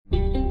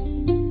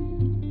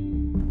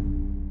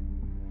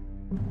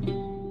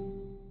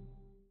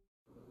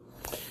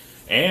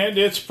And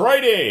it's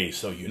Friday,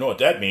 so you know what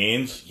that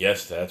means.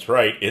 Yes, that's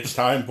right. It's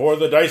time for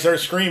The Dice Are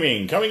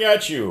Screaming, coming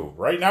at you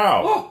right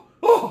now.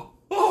 Ooh,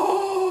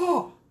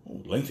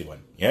 lengthy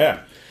one.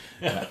 Yeah.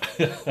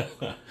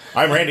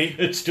 I'm Randy.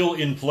 It's still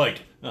in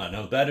flight.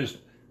 No, that is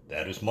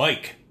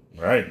Mike.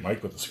 Right,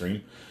 Mike with the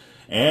scream.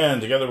 And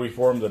together we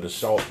form the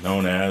gestalt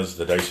known as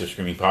the Dice Are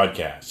Screaming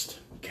podcast.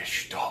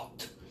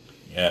 Gestalt.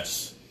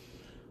 Yes.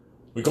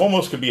 We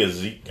almost could be a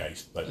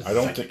zeitgeist, but I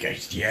don't think...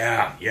 Zeitgeist,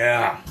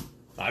 yeah.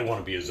 I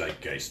want to be a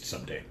zeitgeist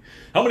someday.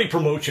 How many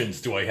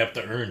promotions do I have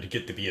to earn to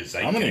get to be a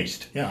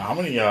zeitgeist? How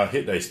many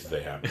hit dice do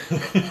they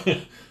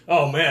have?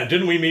 Oh, man,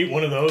 didn't we meet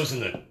one of those in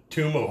the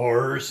Tomb of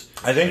Horrors?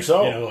 I think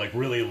so. You know, like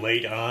really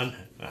late on.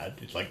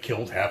 It like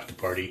killed half the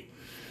party.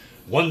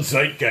 One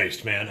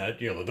zeitgeist, man.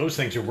 Those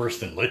things are worse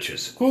than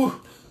liches.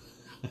 Whew.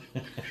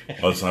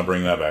 Let's not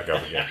bring that back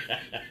up again.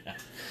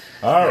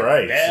 All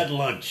right. Bad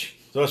lunch.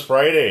 So it's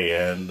Friday,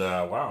 and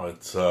wow,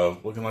 it's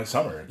looking like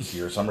summer. It's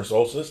your summer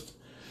solstice,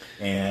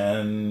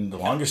 and the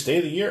longest day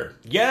of the year.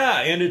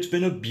 Yeah, and it's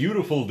been a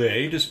beautiful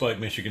day, despite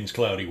Michigan's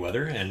cloudy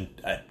weather, and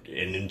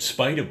in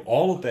spite of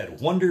all of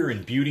that wonder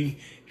and beauty,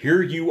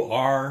 here you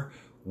are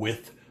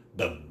with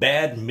the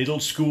bad middle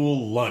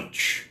school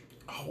lunch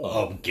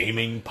of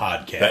gaming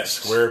podcasts. That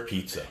square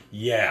pizza.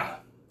 Yeah,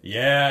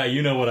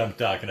 you know what I'm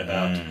talking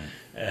about.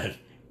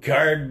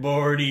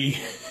 Cardboardy...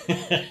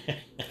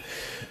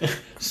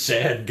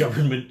 sad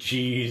government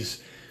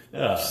cheese.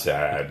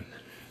 Sad.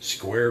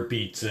 Square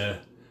pizza.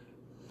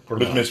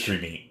 With mystery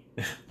meat.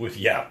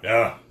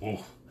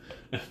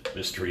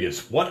 Mystery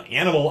is, what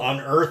animal on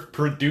earth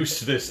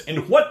produced this,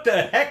 and what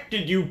the heck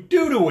did you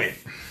do to it?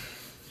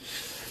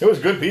 It was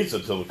good pizza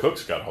until the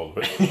cooks got hold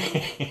of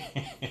it.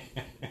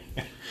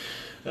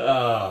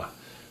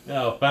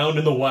 Found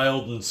in the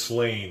wild and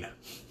slain.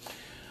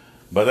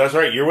 But that's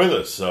right, you're with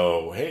us,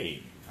 so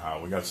hey,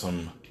 we got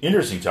some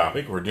interesting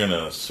topic. We're doing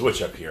a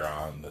switch up here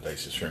on the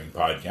Dice Are Screaming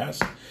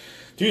podcast.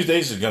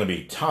 Tuesdays is going to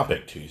be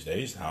Topic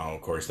Tuesdays. Now,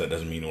 of course, that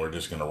doesn't mean we're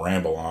just going to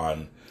ramble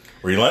on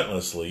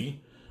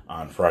relentlessly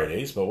on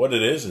Fridays. But what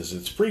it is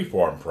it's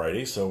freeform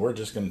Friday. So we're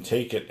just going to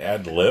take it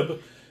ad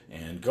lib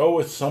and go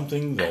with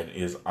something that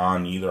is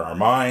on either our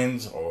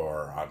minds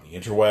or on the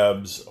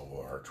interwebs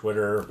or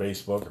Twitter or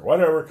Facebook or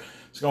whatever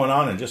is going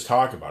on and just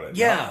talk about it.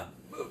 Yeah.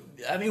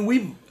 I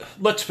mean,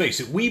 let's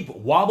face it, we've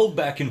wobbled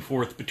back and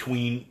forth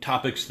between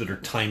topics that are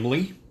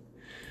timely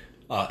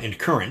and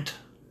current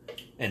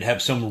and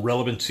have some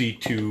relevancy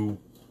to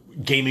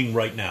gaming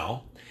right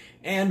now.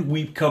 And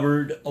we've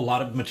covered a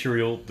lot of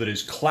material that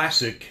is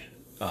classic,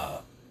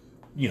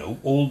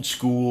 old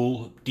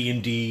school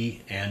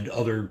D&D and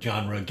other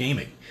genre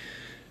gaming.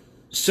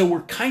 So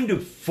we're kind of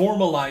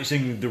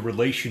formalizing the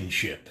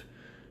relationship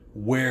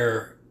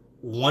where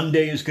one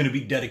day is going to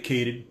be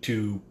dedicated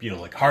to,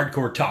 like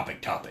hardcore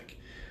topic.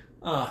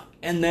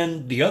 And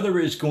then the other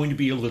is going to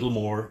be a little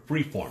more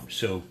freeform.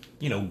 So,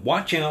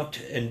 watch out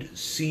and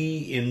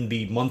see in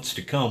the months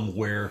to come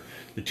where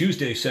the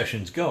Tuesday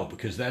sessions go,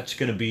 because we're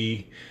going to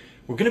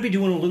be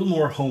doing a little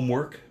more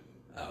homework.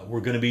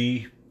 We're going to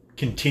be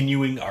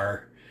continuing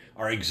our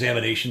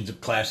examinations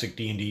of classic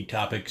D&D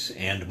topics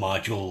and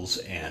modules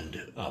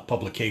and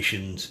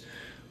publications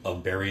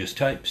of various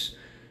types.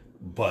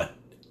 But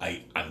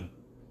I'm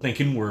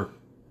thinking we're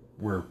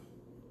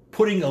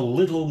putting a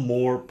little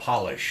more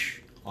polish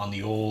on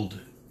the old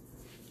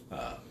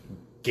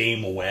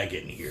game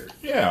wagon here.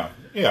 Yeah.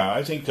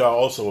 I think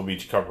also we'll be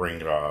covering...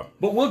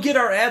 but we'll get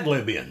our ad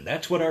lib in.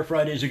 That's what our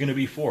Fridays are going to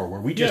be for, where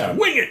we just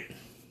wing it.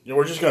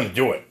 We're just going to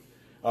do it.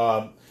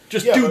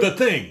 Do the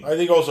thing. I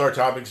think also our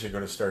topics are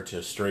going to start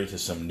to stray to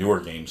some newer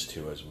games,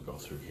 too, as we go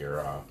through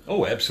here.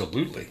 Oh,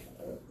 absolutely.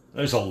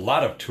 There's a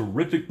lot of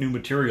terrific new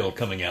material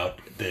coming out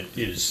that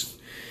is...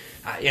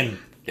 and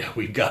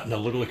we've gotten a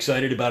little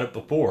excited about it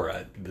before.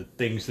 The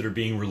things that are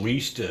being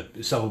released,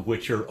 some of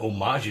which are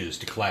homages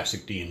to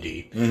classic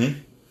D&D,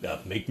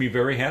 make me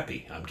very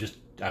happy.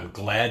 I'm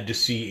glad to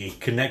see a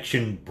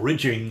connection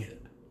bridging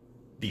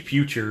the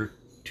future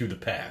to the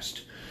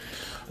past.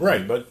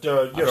 Right, but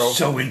I'm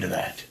so into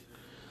that.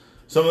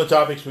 Some of the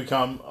topics we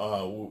come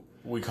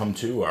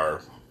to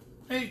are,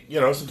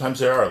 sometimes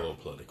they are a little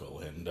political,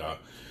 and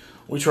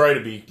we try to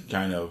be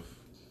kind of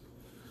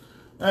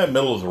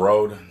middle of the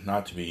road,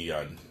 not to be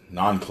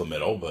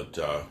non-committal, but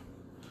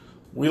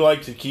we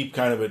like to keep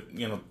kind of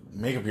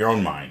make up your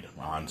own mind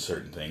on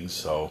certain things.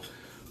 So,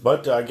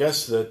 but I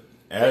guess that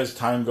as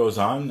time goes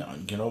on,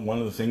 one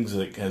of the things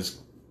that has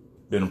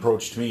been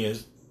approached to me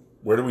is,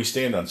 where do we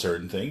stand on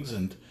certain things?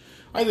 And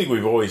I think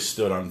we've always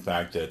stood on the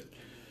fact that,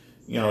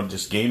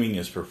 just gaming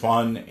is for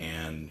fun,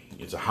 and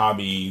it's a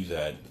hobby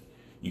that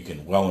you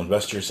can well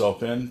invest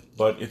yourself in,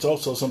 but it's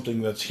also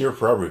something that's here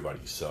for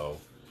everybody. So,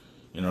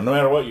 no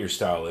matter what your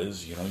style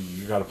is, you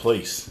got a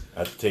place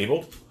at the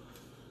table,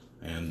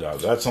 and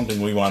that's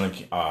something we want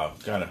to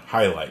kind of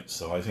highlight.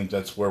 So I think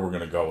that's where we're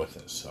going to go with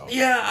this. So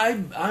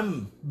yeah,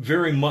 I'm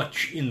very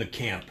much in the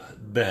camp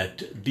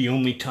that the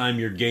only time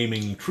you're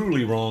gaming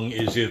truly wrong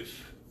is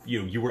if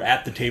you were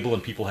at the table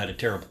and people had a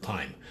terrible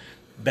time.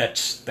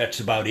 That's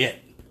about it.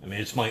 I mean,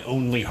 it's my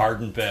only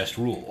hard and fast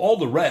rule. All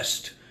the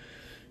rest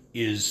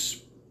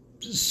is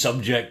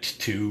subject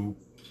to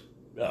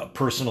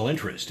personal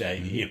interest.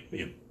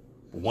 If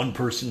one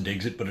person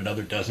digs it but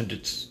another doesn't,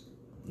 it's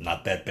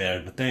not that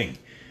bad of a thing.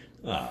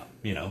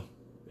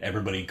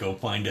 Everybody go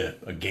find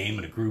a game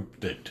and a group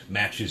that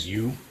matches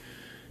you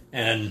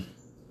and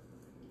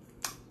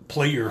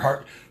play your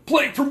heart.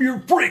 Play from your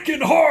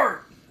freaking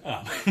heart!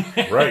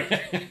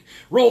 Right.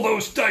 Roll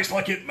those dice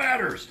like it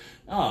matters.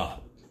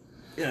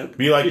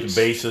 Be like the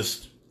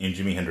bassist in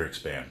Jimi Hendrix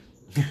Band.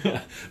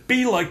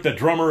 Be like the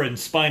drummer in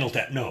Spinal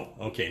Tap. No,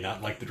 okay,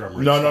 not like the drummer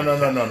in No.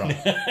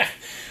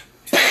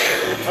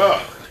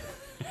 Oh.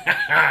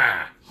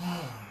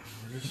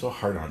 We're just so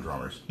hard on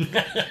drummers.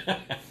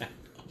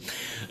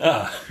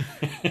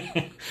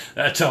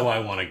 That's how I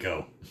want to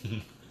go.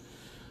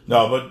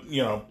 No, but,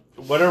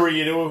 whatever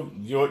you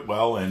do it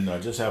well and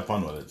just have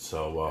fun with it.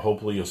 So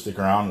hopefully you'll stick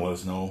around and let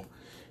us know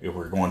if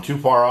we're going too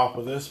far off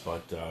with this.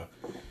 But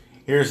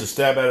here's a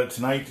stab at it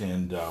tonight,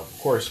 and of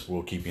course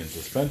we'll keep you in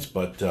suspense.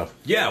 But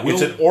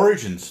it's an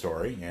origin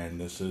story,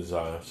 and this is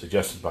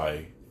suggested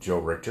by Joe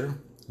Richter.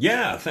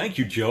 Yeah, thank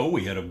you, Joe.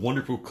 We had a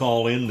wonderful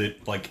call in that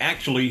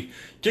actually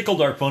tickled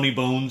our funny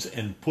bones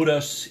and put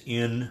us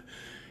in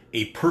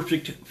a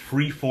perfect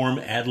free-form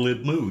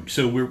ad-lib mood.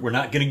 So we're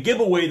not going to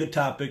give away the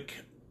topic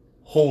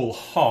whole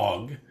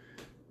hog,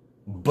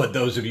 but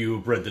those of you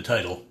who've read the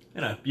title,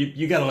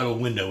 you got a little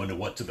window into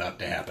what's about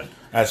to happen.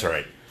 That's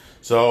right.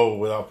 So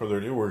without further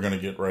ado, we're going to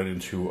get right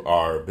into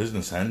our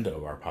business end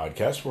of our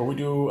podcast, where we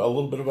do a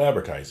little bit of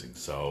advertising.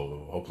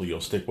 So hopefully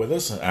you'll stick with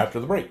us after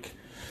the break.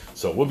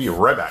 So we'll be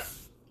right back.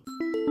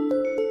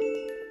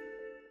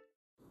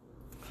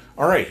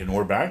 All right, and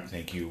we're back.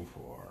 Thank you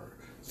for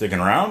sticking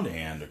around.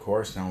 And of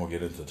course, now we'll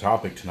get into the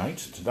topic tonight.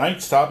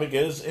 Tonight's topic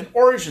is an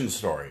origin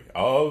story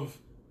of,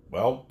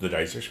 the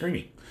Dice Are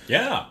Screaming.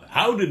 Yeah.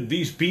 How did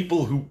these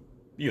people who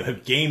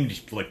have gamed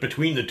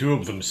between the two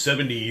of them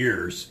 70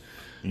 years?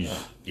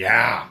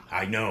 Yeah,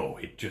 I know.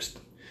 It just...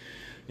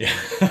 Yeah.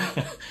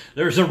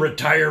 There's a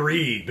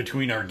retiree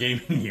between our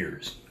gaming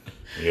years.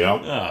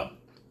 Yeah.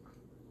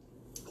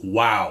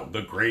 Wow,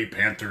 the Grey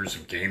Panthers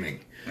of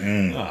gaming.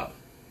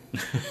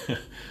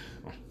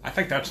 I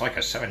think that's like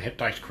a 7-hit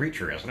dice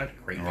creature, isn't it?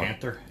 Grey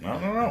Panther? I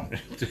don't know.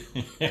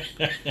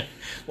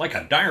 Like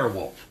a dire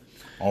wolf.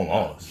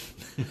 Almost.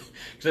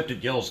 Except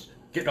it yells,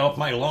 "Get off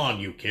my lawn,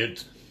 you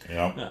kids."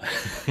 Yep.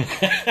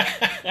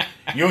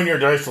 You and your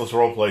diceless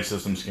roleplay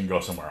systems can go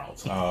somewhere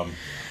else.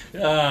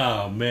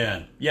 Oh,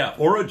 man. Yeah,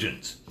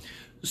 origins.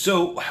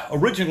 So,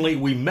 originally,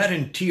 we met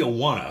in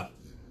Tijuana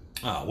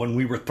when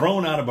we were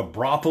thrown out of a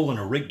brothel in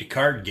a rigged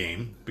card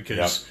game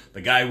because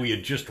the guy we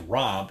had just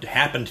robbed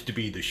happened to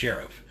be the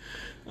sheriff.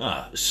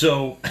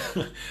 So,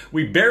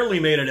 we barely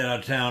made it out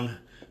of town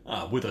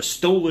with a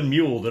stolen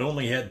mule that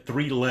only had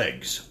 3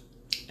 legs.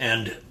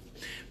 And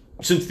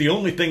since the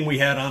only thing we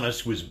had on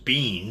us was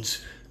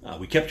beans,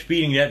 we kept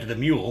feeding that to the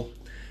mule,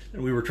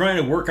 and we were trying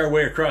to work our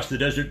way across the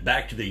desert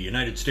back to the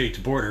United States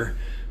border.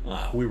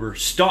 We were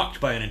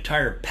stalked by an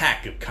entire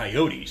pack of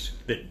coyotes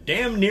that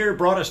damn near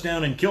brought us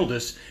down and killed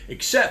us,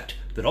 except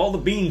that all the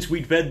beans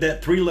we'd fed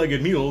that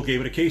 3-legged mule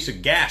gave it a case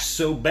of gas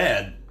so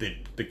bad that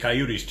the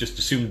coyotes just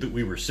assumed that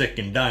we were sick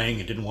and dying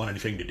and didn't want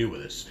anything to do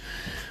with us.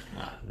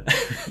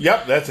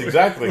 Yep, that's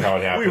exactly how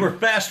it happened. We were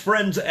fast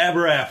friends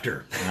ever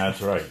after.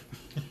 That's right.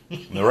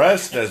 The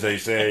rest, as they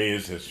say,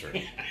 is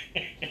history.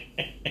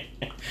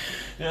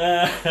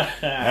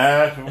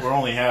 We're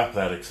only half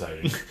that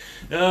exciting.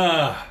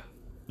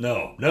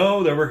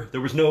 No,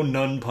 there was no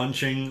nun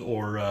punching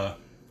or,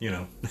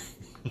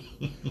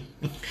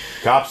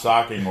 cop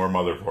socking or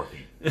mother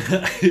forking.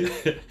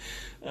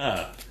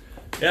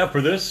 Yeah,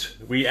 for this,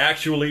 we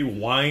actually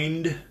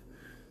wind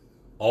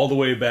all the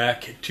way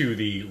back to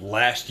the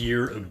last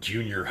year of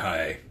junior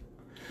high.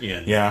 We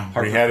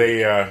had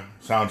a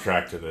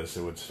soundtrack to this.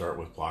 It would start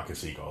with Flock of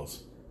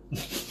Seagulls.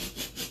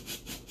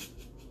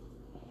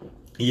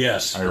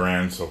 Yes. I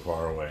ran so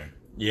far away.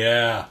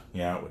 Yeah.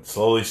 Yeah, it would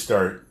slowly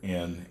start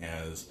in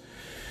as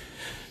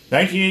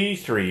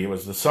 1983. It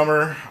was the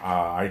summer.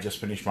 I just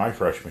finished my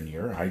freshman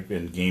year. I'd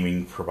been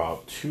gaming for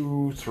about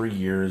 2-3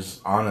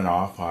 years on and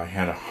off. I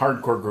had a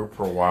hardcore group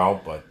for a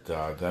while, but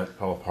that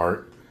fell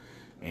apart.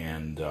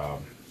 And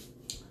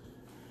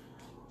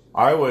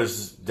I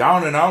was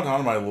down and out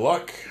on my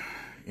luck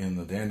in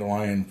the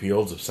dandelion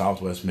fields of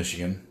southwest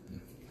Michigan.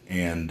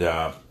 And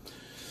I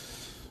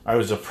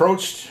was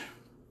approached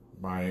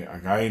by a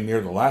guy near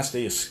the last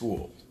day of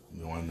school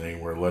when they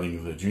were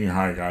letting the junior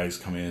high guys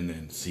come in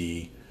and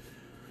see,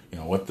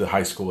 what the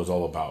high school is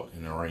all about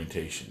in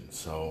orientation.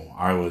 So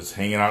I was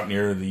hanging out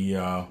near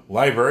the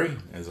library,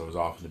 as I was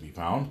often to be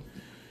found,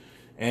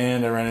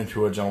 and I ran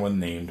into a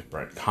gentleman named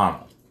Brett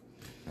Connell.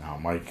 Now,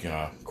 Mike,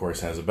 of course,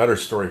 has a better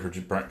story for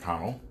Brett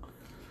Connell.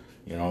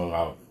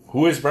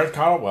 Who is Brett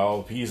Connell?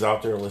 Well, if he's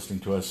out there listening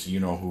to us, you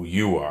know who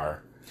you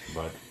are.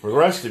 But for the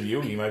rest of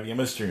you, he might be a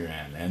mystery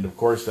man. And, of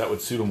course, that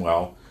would suit him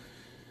well.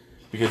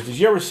 Because did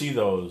you ever see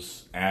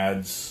those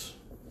ads,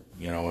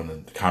 in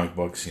the comic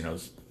books,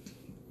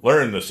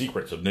 learn the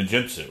secrets of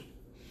ninjutsu?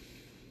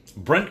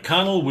 Brent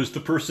Connell was the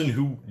person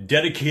who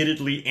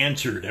dedicatedly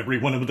answered every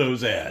one of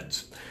those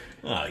ads.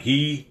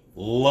 He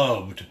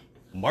loved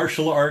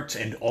martial arts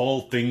and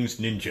all things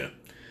ninja.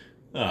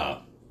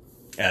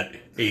 At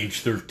age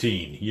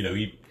 13,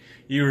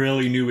 he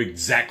really knew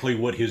exactly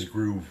what his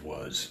groove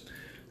was.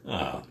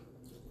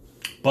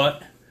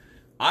 But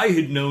I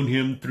had known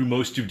him through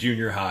most of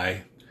junior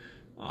high.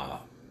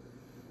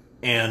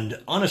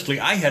 And honestly,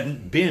 I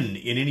hadn't been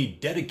in any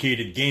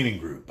dedicated gaming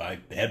group. I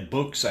had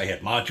books, I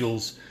had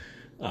modules.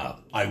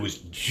 I was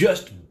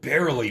just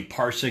barely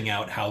parsing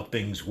out how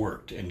things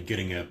worked and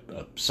getting a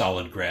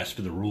solid grasp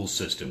of the rule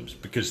systems,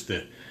 because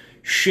the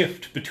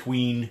shift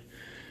between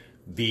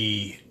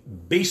the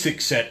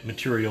basic set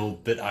material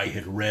that I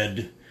had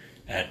read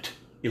at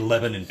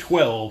 11 and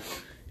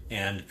 12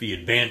 and the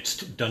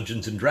advanced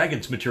Dungeons and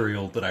Dragons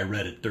material that I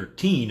read at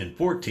 13 and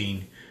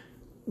 14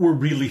 were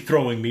really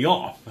throwing me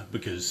off,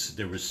 because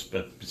there was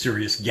a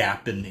serious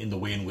gap in the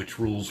way in which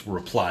rules were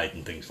applied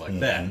and things like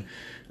that.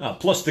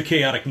 Plus the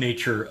chaotic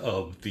nature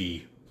of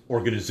the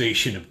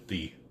organization of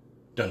the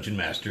Dungeon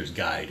Master's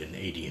Guide and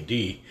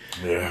AD&D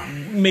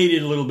made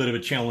it a little bit of a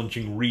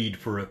challenging read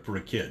for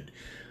a kid.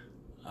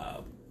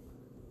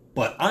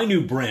 But I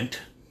knew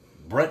Brent.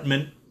 Brent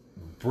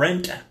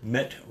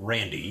met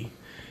Randy.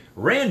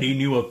 Randy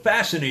knew a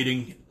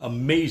fascinating,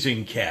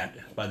 amazing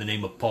cat by the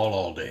name of Paul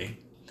Alday.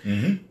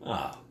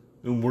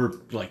 And we're,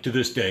 like, to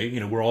this day,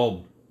 we're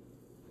all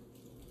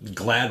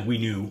glad we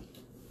knew.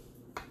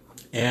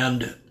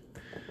 And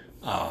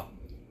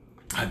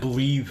I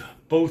believe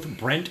both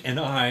Brent and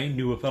I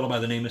knew a fellow by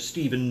the name of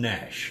Stephen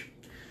Nash.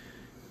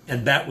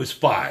 And that was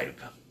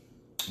 5.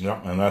 Yeah,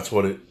 and that's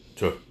what it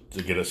took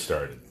to get us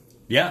started.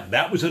 Yeah,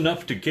 that was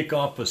enough to kick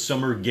off a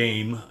summer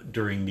game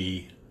during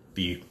the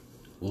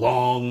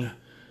long,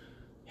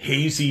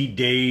 hazy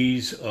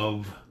days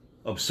of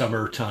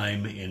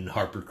summertime in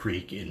Harper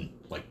Creek in,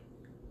 like,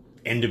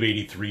 end of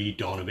 83,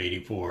 dawn of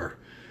 84.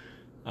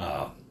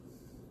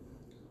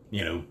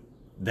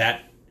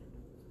 That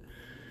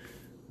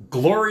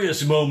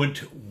glorious moment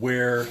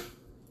where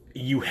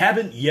you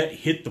haven't yet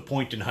hit the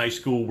point in high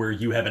school where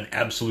you have an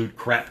absolute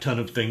crap ton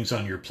of things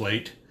on your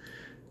plate,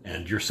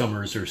 and your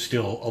summers are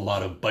still a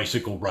lot of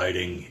bicycle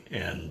riding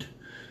and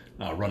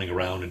running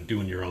around and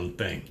doing your own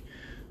thing.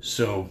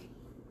 So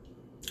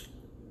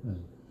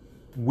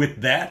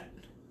with that,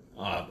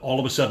 all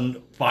of a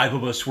sudden, 5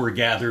 of us were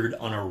gathered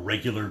on a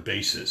regular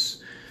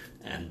basis.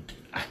 And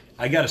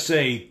I gotta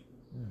say,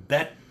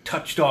 that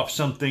touched off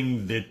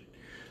something that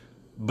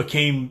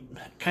became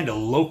kind of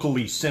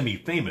locally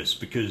semi-famous,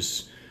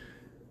 because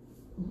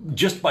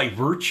just by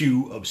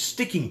virtue of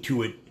sticking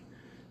to it,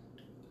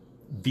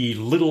 the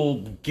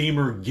little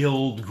gamer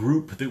guild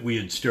group that we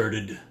had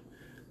started,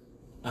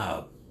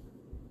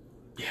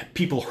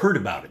 people heard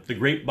about it. The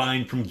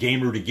grapevine from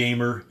gamer to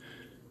gamer.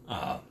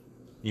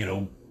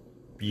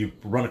 You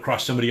run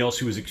across somebody else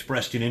who has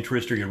expressed an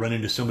interest, or you run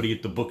into somebody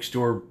at the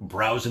bookstore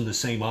browsing the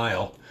same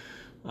aisle,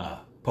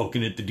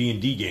 poking at the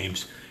D&D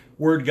games.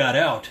 Word got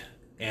out,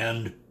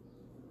 and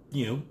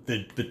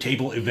the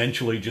table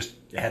eventually just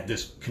had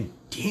this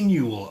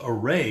continual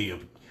array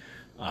of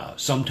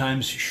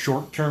sometimes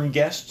short-term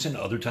guests and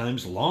other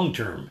times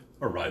long-term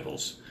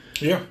arrivals.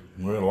 Yeah,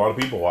 we had a lot of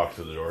people walk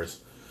through the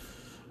doors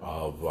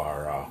of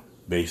our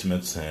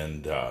basements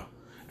and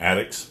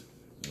attics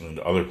and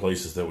other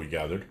places that we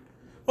gathered.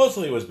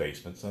 Mostly it was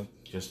basements,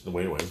 just the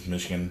way it was.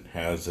 Michigan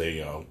has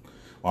a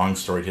long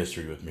storied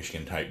history with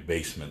Michigan-type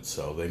basements,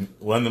 so they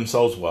lend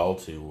themselves well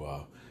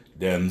to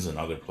dens and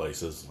other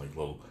places, like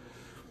little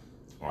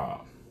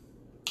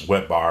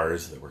wet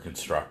bars that were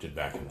constructed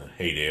back in the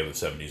heyday of the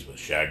 70s with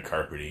shag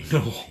carpeting,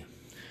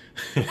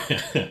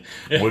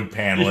 wood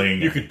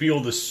paneling. You could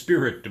feel the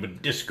spirit of a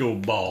disco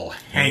ball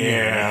hanging.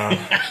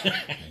 Yeah,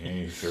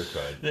 you sure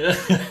could.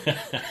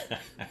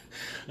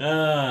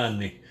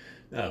 And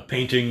the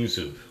paintings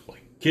of,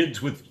 like,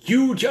 kids with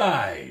huge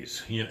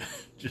eyes.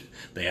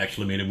 They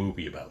actually made a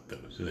movie about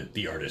those.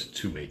 The artists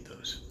who made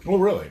those. Oh,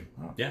 really?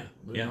 Oh, yeah.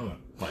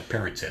 My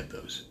parents had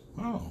those.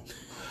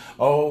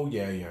 Oh,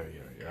 yeah.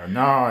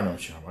 No, I know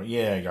what you're talking about.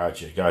 Yeah,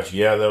 gotcha.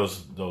 Yeah,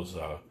 those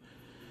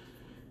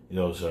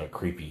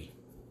creepy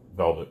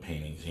velvet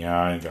paintings.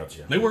 Yeah, I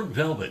gotcha. They weren't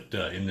velvet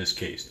in this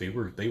case. They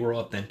were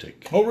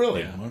authentic. Oh,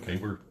 really? Yeah, okay.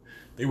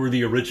 They were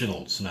the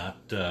originals. Not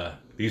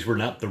these were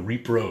not the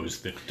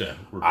repros that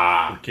were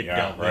kicked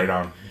out. Right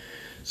on.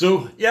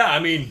 So yeah, I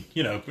mean,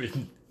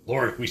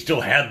 Lord, if we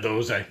still had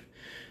those, I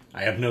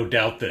have no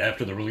doubt that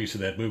after the release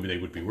of that movie, they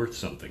would be worth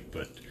something.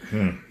 But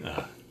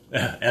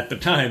at the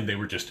time, they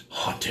were just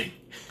haunting.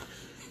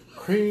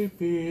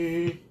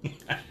 Creepy.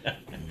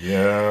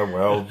 Yeah,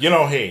 well,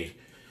 hey.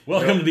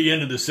 Welcome to the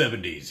end of the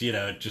 70s. It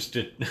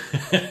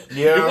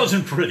Yeah. It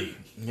wasn't pretty.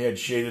 You had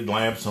shaded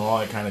lamps and all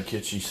that kind of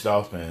kitschy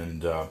stuff,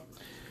 and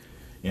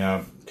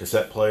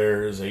cassette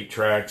players,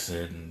 8-tracks,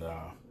 and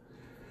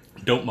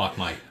don't mock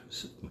my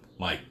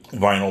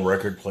vinyl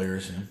record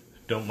players. Yeah.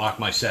 Don't mock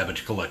my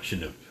Savage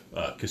collection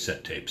of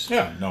cassette tapes.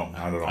 Yeah, no,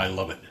 not at all. I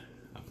love it.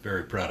 I'm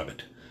very proud of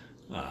it.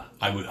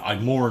 I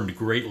mourned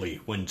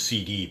greatly when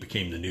CD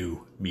became the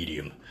new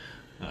medium.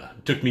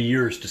 It took me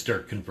years to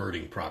start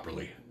converting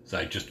properly, so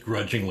I just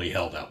grudgingly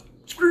held out.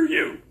 Screw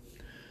you!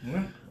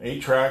 Yeah.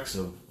 8 tracks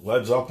of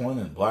Led Zeppelin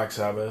and Black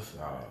Sabbath,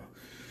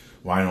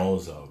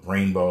 vinyls of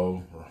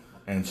Rainbow,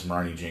 and some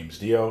Ronnie James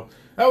Dio.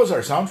 That was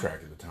our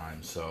soundtrack at the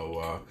time,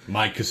 so...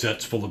 My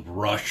cassettes full of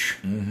Rush.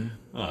 Mm-hmm.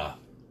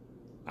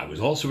 I was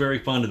also very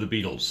fond of the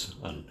Beatles,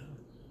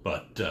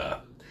 but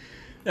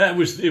it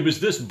was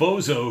this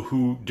bozo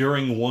who,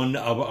 during one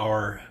of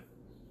our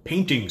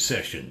painting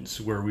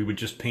sessions, where we would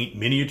just paint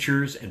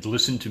miniatures and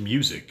listen to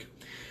music,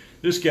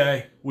 this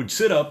guy would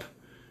sit up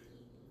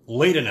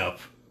late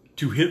enough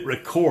to hit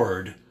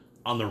record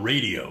on the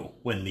radio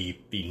when the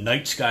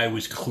night sky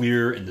was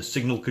clear and the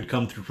signal could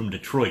come through from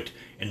Detroit.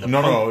 And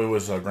No, it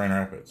was Grand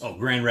Rapids. Oh,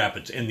 Grand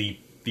Rapids. And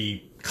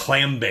the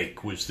Clam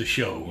Bake was the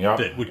show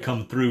that would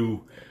come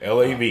through.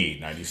 LAV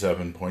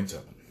 97.7.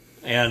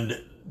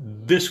 And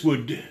this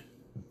would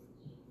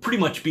pretty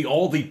much be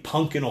all the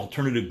punk and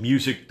alternative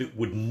music that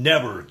would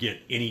never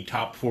get any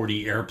top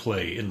 40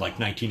 airplay in like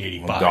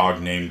 1985. A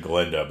Dog Named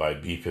Glenda by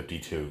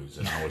B-52s,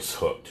 and I was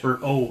hooked.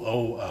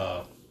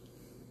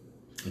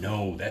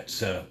 No,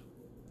 that's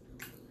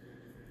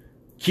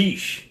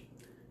Quiche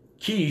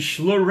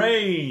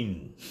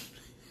Lorraine.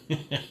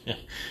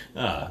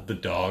 The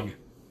dog.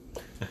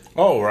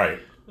 Oh, right.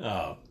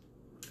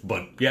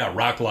 But yeah,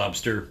 Rock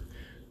Lobster.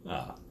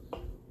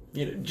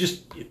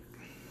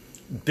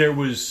 There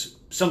was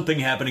something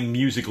happening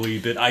musically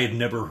that I had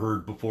never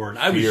heard before, and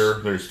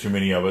There's too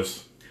many of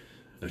us.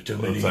 There's too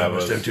many of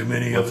us. There's too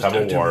many of us. Let's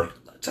have a war.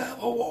 Let's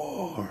have a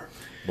war.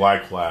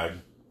 Black Flag.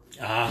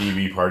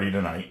 TV Party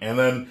Tonight, and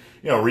then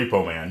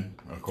Repo Man.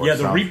 Of course. Yeah,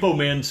 the Repo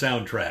Man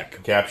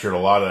soundtrack captured a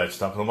lot of that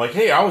stuff. And I'm like,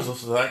 hey, I was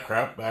listening to that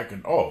crap back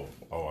in. Oh,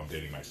 I'm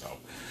dating myself.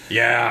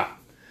 Yeah.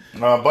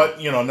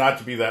 But, not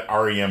to be that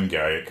REM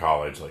guy at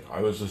college. Like,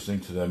 I was listening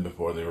to them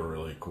before they were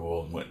really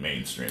cool and went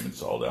mainstream and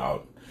sold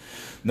out.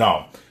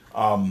 No.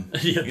 I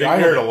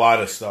heard a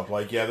lot of stuff.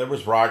 Like, there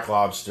was Rock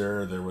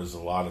Lobster. There was a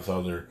lot of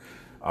other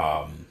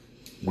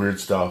weird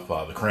stuff.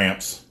 The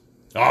Cramps.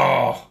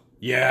 Oh,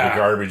 yeah. The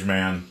Garbage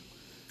Man.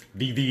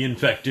 The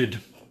Infected.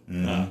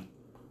 Mm-hmm.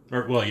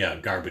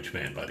 Garbage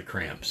Man by the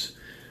Cramps.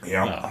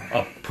 Yeah.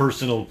 A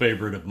personal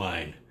favorite of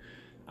mine.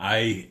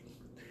 I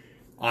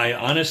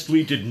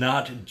honestly did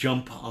not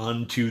jump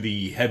onto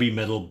the heavy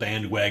metal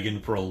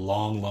bandwagon for a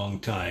long, long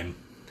time.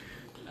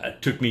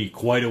 It took me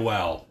quite a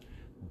while.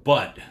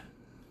 But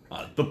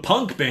the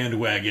punk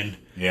bandwagon,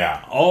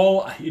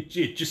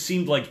 it just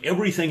seemed like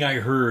everything I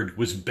heard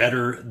was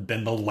better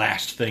than the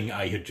last thing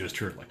I had just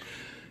heard. Like,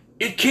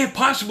 it can't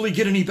possibly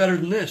get any better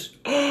than this.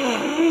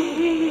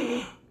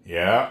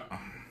 Yeah.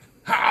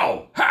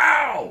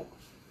 How?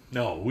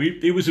 No,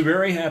 it was a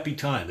very happy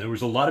time. There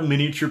was a lot of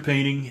miniature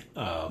painting.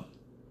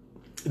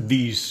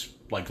 These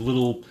like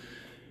little,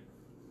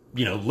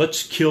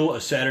 let's kill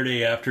a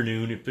Saturday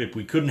afternoon if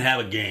we couldn't have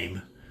a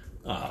game.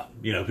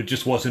 If it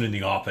just wasn't in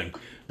the offing,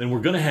 then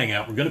we're going to hang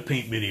out. We're going to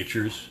paint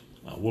miniatures.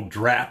 We'll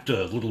draft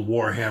a little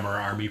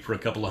Warhammer army for a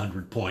couple of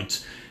 100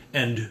 points.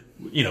 And,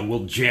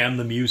 we'll jam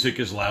the music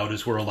as loud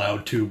as we're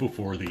allowed to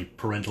before the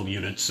parental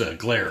units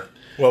glare.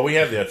 Well, we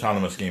had the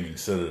Autonomous Gaming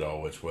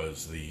Citadel, which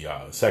was the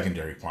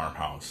secondary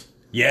farmhouse.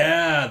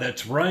 Yeah,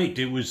 that's right.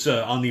 It was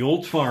on the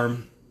old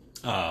farm.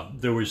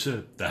 There was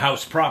the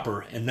house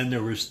proper, and then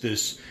there was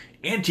this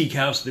antique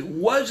house that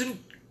wasn't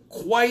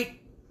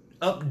quite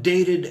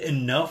updated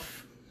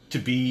enough to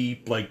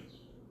be, like,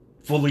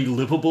 fully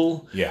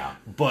livable. Yeah.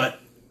 But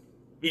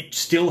it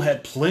still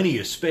had plenty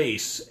of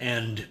space,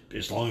 and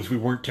as long as we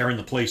weren't tearing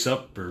the place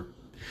up,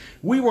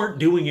 we weren't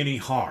doing any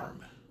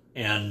harm.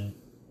 And,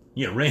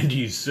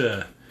 Randy's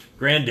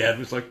granddad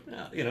was like,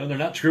 they're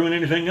not screwing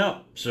anything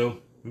up, so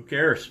who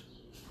cares?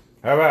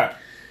 How about?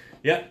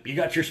 Yeah, you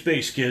got your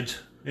space, kids.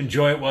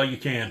 Enjoy it while you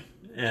can.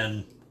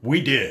 And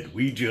we did.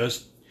 We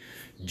just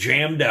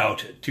jammed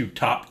out to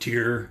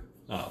top-tier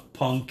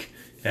punk,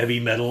 heavy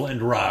metal,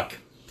 and rock,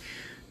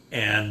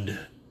 and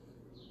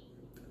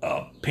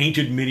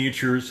painted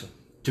miniatures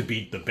to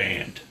beat the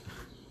band,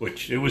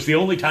 which it was the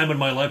only time in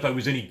my life I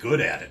was any good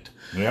at it.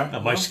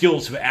 Yeah. My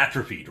skills have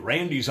atrophied.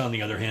 Randy's, on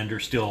the other hand, are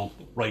still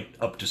right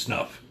up to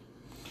snuff.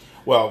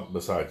 Well,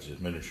 besides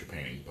just miniature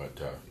painting, but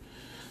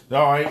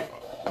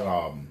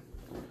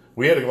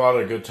we had a lot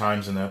of good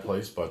times in that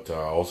place, but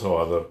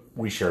also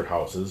we shared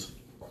houses.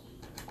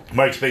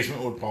 Mike's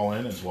basement would fall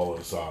in, as well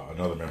as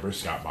another member,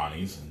 Scott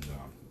Bonnie's. And,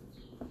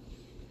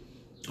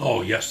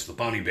 oh, yes, the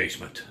Bonnie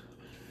basement.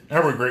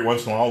 Every great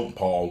once in a while,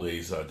 Paul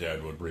Alday's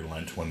dad would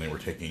relent when they were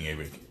taking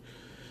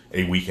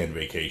a weekend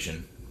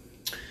vacation.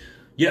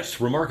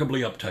 Yes,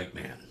 remarkably uptight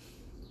man.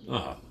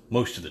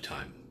 Most of the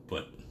time.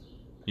 But,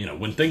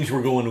 when things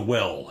were going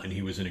well and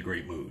he was in a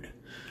great mood.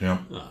 Yeah.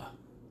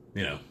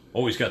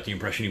 Always got the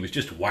impression he was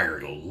just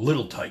wired a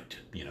little tight.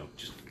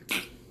 Just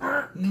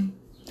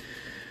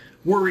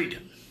worried.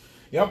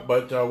 Yep,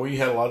 but we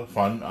had a lot of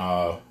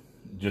fun.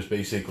 Just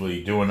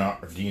basically doing our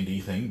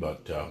D&D thing,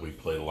 but we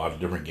played a lot of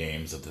different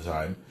games at the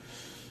time.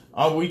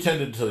 We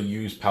tended to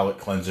use Palette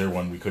Cleanser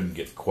when we couldn't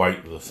get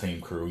quite the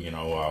same crew,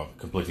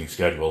 completing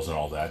schedules and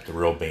all that. The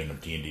real bane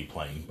of D&D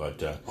playing. But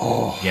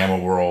Gamma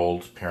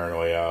World,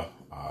 Paranoia,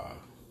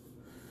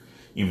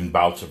 even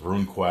bouts of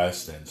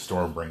RuneQuest and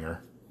Stormbringer.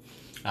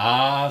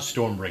 Ah,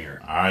 Stormbringer.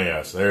 Ah,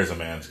 yes, there's a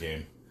man's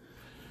game.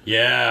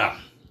 Yeah.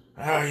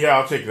 Yeah,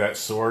 I'll take that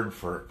sword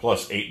for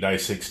plus 8 die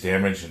 6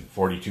 damage and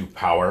 42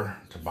 power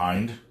to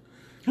bind.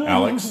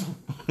 Alex.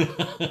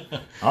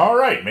 All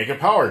right, make a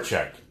power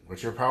check.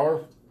 What's your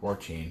power?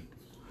 14.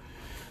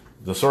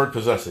 The sword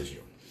possesses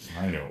you.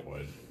 I knew it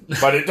would.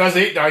 But it does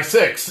 8 die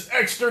 6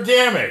 extra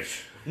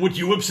damage. Would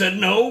you have said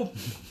no?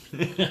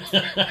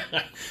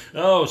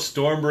 Oh,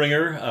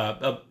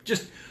 Stormbringer.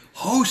 Just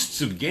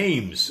hosts of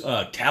games.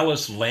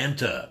 Talos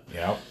Lanta.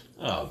 Yep.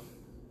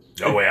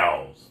 No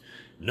elves.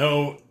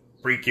 No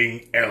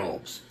freaking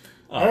elves.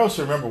 I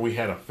also remember we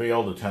had a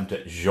failed attempt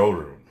at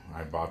Jorun.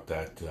 I bought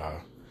that,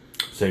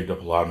 saved up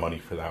a lot of money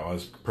for that one. It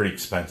was pretty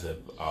expensive.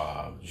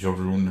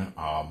 Jorun,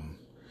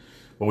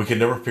 but we could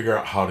never figure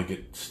out how to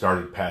get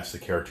started past the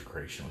character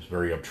creation. It was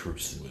very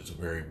obtruse. It was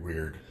very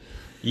weird.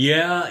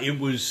 Yeah, it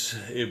was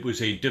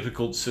a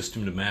difficult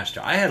system to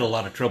master. I had a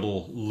lot of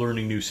trouble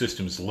learning new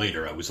systems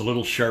later. I was a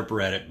little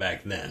sharper at it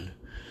back then.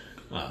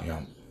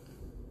 Yeah.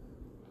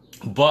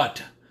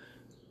 But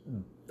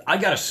I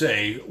gotta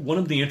say, one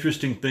of the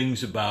interesting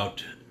things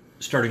about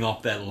starting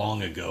off that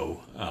long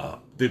ago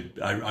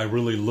that I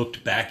really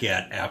looked back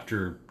at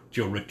after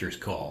Joe Richter's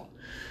call,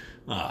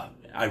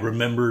 I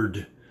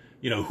remembered,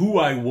 who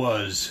I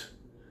was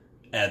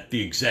at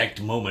the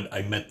exact moment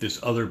I met this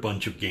other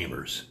bunch of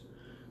gamers.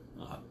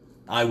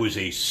 I was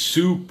a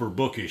super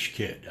bookish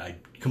kid. I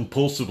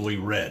compulsively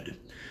read,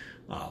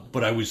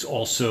 but I was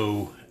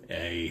also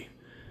a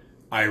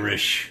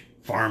Irish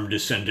farm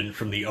descendant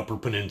from the Upper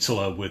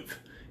Peninsula with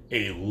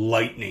a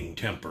lightning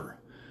temper.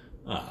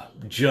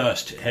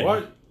 Just had...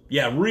 What?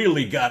 Yeah,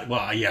 really got...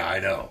 Well, yeah, I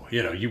know.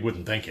 You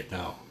wouldn't think it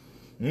now.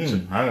 I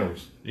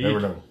never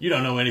know. You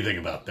don't know anything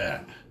about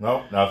that.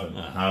 No, nothing.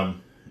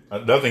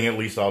 Nothing, at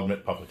least I'll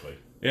admit publicly.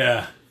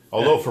 Yeah.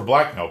 Although for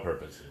blackmail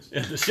purposes.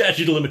 The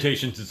statute of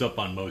limitations is up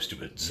on most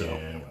of it. So,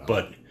 yeah, well.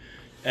 But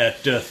at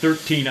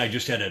 13, I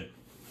just had a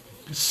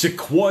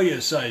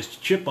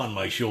sequoia-sized chip on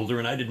my shoulder,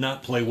 and I did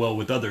not play well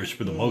with others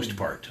for the most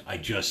part. I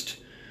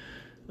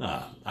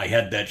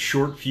had that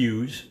short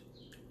fuse,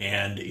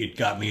 and it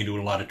got me into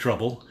a lot of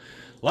trouble.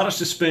 A lot of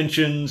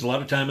suspensions, a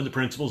lot of time in the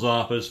principal's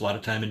office, a lot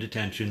of time in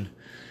detention.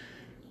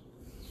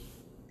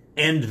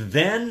 And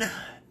then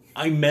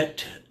I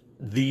met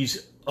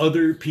these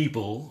other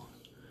people,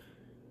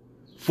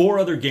 4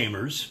 other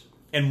gamers,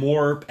 and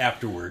more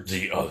afterwards.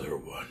 The other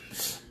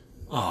ones.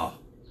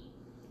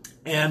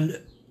 And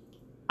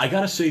I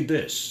gotta say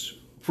this,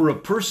 for a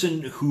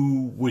person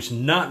who was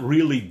not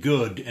really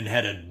good and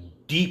had a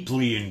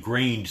deeply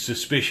ingrained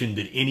suspicion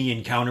that any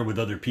encounter with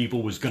other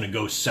people was going to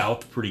go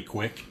south pretty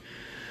quick,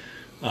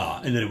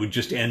 and that it would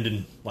just end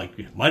in,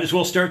 might as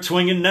well start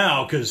swinging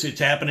now because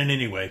it's happening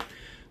anyway.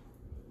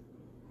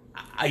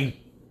 I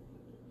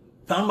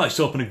found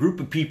myself in a group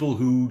of people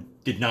who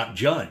did not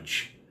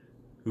judge,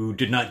 who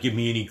did not give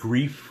me any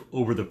grief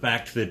over the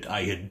fact that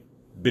I had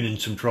been in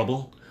some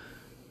trouble,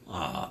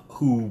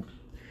 who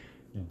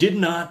did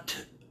not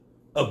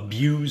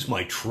abuse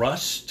my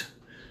trust,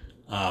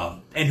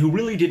 and who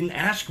really didn't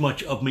ask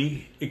much of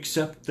me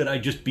except that I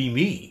just be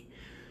me.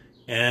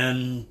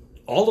 And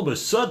all of a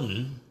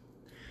sudden,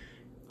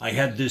 I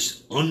had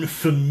this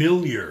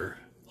unfamiliar,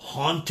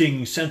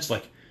 haunting sense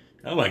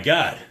oh my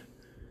God,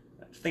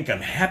 I think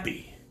I'm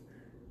happy.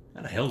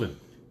 How the hell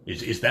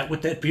is that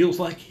what that feels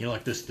like?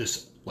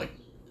 This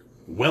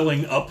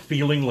welling up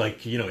feeling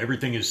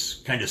everything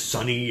is kind of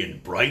sunny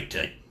and bright,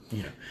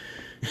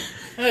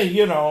 Hey,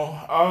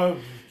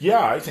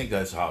 yeah, I think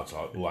that's how it's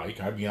like.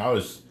 I mean, I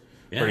was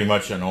pretty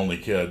much an only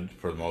kid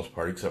for the most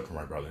part, except for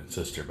my brother and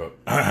sister, but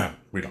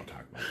we don't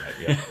talk about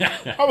that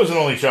yet. I was an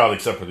only child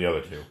except for the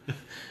other 2.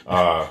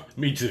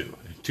 Me too.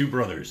 2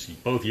 brothers,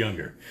 both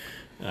younger.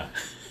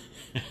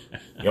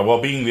 Yeah, well,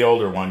 being the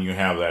older one, you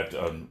have that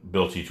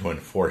ability to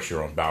enforce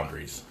your own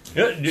boundaries.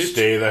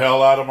 Stay the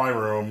hell out of my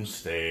room.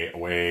 Stay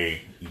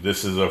away.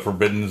 This is a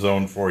forbidden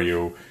zone for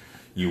you.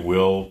 You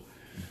will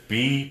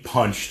be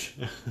punched.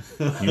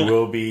 You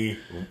will be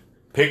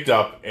picked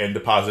up and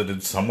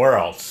deposited somewhere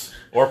else,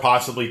 or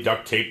possibly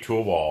duct taped to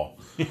a wall.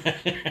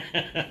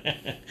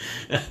 I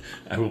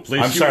will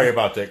place I'm sorry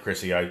about that,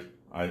 Chrissy. I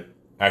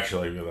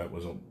actually, that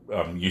was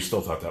you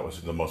still thought that was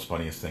the most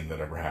funniest thing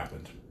that ever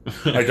happened.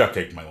 I duct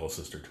taped my little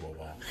sister to a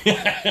wall.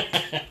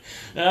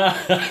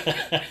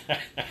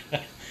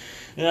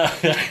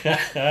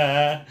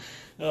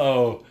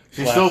 Oh,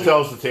 she still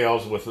tells the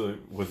tales with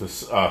a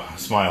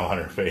smile on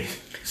her face.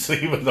 So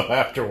even though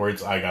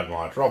afterwards I got in a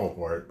lot of trouble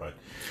for it, but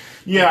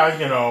yeah,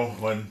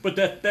 when. But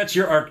that's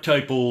your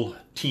archetypal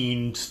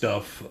teen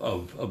stuff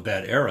of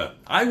that era.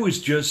 I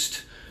was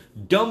just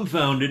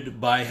dumbfounded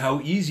by how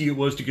easy it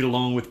was to get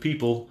along with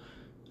people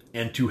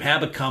and to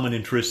have a common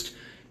interest.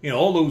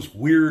 All those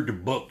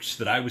weird books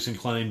that I was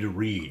inclined to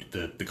read,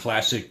 the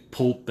classic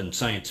pulp and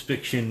science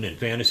fiction and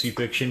fantasy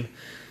fiction.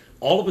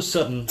 all of a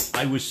sudden,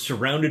 I was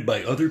surrounded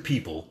by other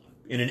people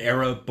in an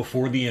era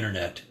before the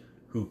internet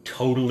who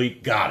totally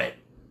got it.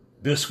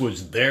 This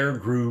was their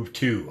groove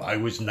too. I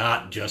was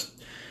not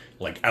just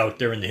like out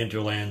there in the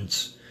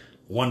hinterlands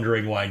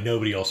wondering why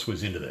nobody else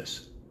was into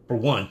this. For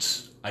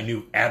once, I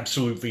knew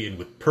absolutely and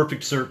with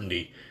perfect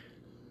certainty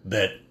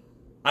that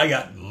I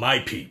got my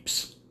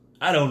peeps.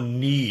 I don't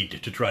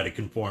need to try to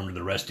conform to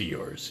the rest of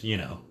yours, you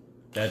know.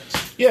 That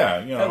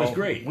was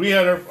great.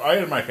 I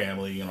had my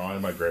family, you know, I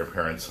had my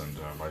grandparents and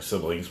my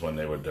siblings when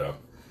they would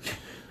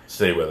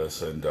stay with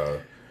us, and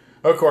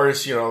of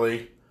course, you know,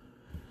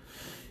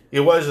 it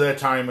was that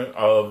time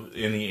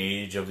in the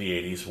age of the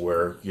 80s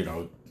where, you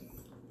know,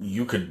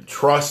 you could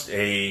trust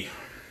an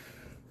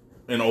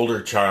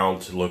older child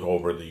to look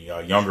over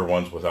the younger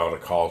ones without a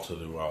call to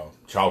the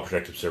Child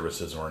Protective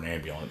Services or an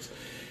ambulance.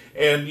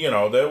 And, you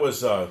know, that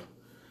was,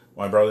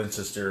 my brother and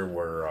sister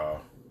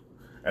were,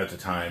 at the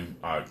time,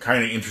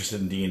 kind of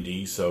interested in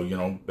D&D. So, you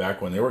know,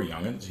 back when they were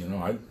youngins, you know,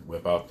 I'd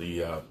whip out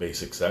the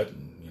basic set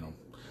and, you know,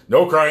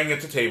 no crying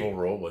at the table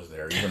rule was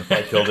there, even if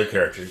I killed a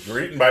character.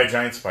 You're eaten by a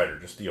giant spider,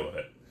 just deal with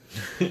it.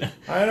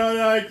 I don't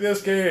like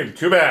this game.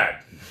 Too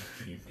bad.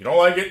 If you don't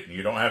like it,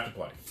 you don't have to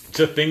play. It's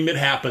a thing that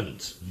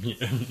happens.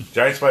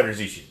 Giant spiders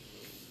eat you.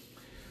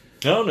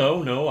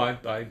 No.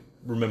 I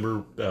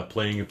remember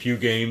playing a few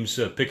games,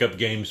 pickup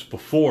games,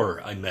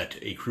 before I met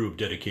a crew of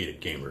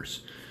dedicated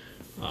gamers.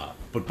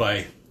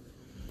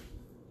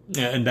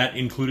 And that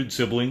included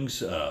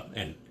siblings,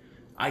 and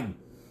I,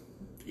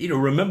 you know,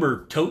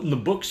 remember toting the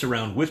books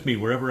around with me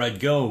wherever I'd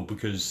go,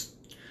 because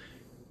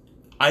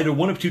either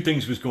one of two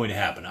things was going to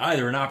happen.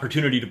 Either an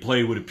opportunity to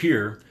play would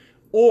appear,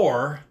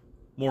 or,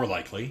 more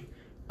likely,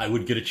 I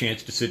would get a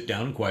chance to sit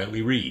down and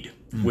quietly read,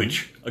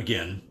 which,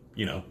 again,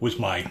 you know,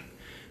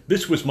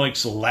 this was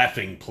Mike's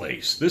laughing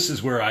place. This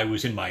is where I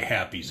was in my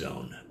happy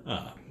zone.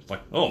 It's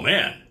like, oh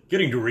man,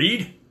 getting to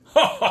read?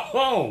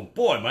 Oh,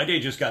 boy, my day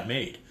just got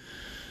made.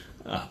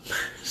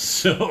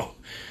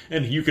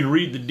 And you can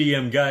read the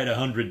DM guide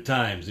 100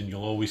 times and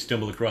you'll always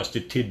stumble across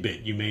a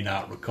tidbit you may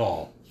not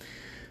recall,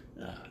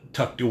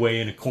 tucked away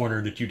in a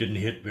corner that you didn't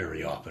hit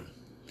very often.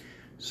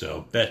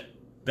 So that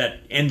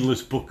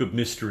endless book of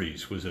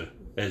mysteries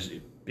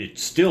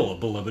it's still a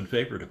beloved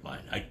favorite of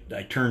mine.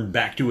 I turn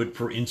back to it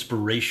for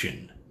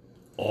inspiration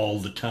all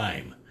the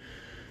time.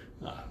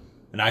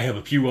 And I have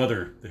a few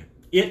other...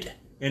 It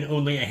and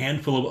only a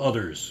handful of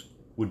others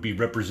would be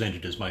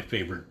represented as my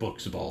favorite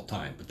books of all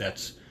time. But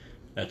that's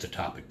a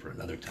topic for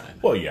another time.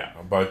 Well, yeah,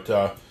 but,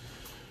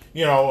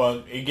 you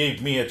know, it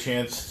gave me a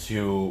chance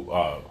to...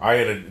 I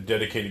had a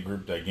dedicated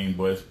group that I gamed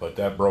with, but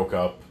that broke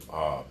up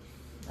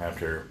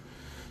after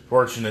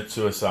fortunate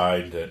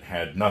suicide that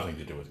had nothing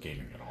to do with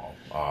gaming at all.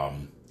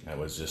 It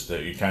was just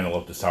that you kind of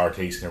left a sour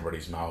taste in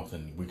everybody's mouth,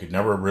 and we could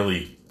never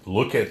really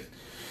look at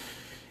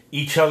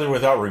each other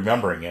without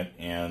remembering it.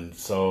 And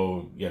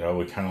so, you know,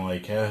 we kind of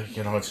like,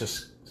 you know, it's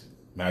just,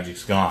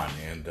 magic's gone.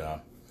 And,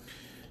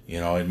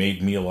 you know, it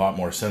made me a lot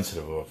more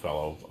sensitive of a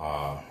fellow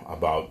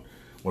about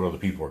what other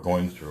people were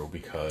going through,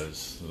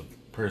 because the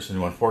person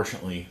who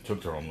unfortunately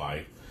took their own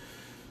life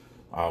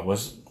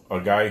was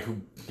a guy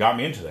who got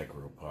me into that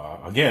group.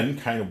 Again,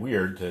 kind of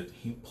weird that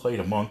he played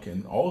a monk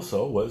and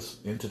also was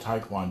into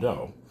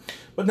Taekwondo,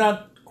 but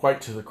not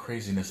quite to the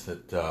craziness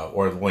that,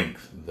 or the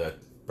length that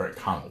Brett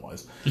Connell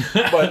was.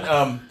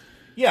 But,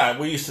 yeah,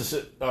 we used to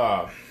sit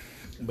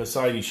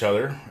beside each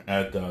other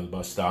at the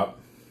bus stop,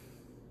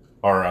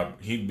 or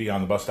he'd be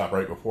on the bus stop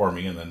right before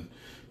me, and then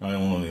I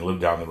only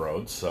lived down the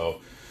road, so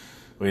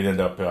we'd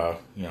end up,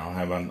 you know,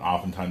 having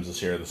oftentimes to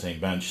share the same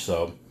bench.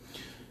 So,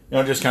 you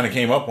know, it just kind of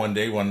came up one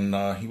day when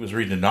he was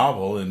reading a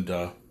novel, and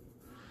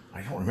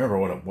I don't remember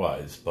what it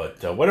was,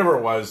 but whatever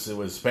it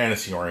was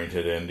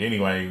fantasy-oriented, and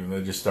anyway,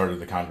 they just started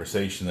the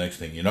conversation. The next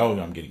thing you know,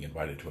 I'm getting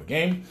invited to a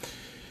game,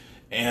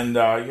 and,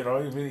 you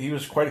know, he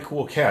was quite a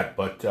cool cat,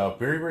 but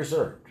very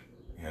reserved,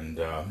 and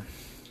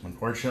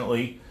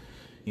unfortunately,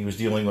 he was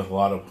dealing with a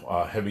lot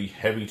of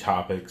heavy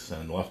topics,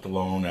 and left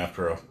alone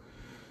after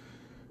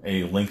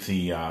a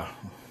lengthy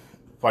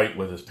fight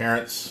with his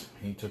parents.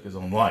 He took his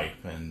own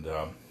life, and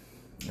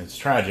it's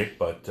tragic,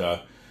 but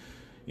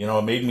you know,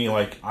 it made me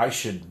like, I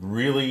should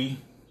really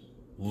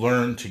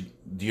learn to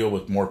deal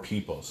with more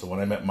people. So when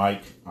I met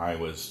Mike, I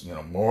was, you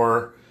know,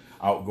 more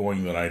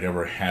outgoing than I'd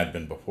ever had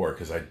been before,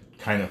 because I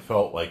kind of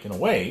felt like, in a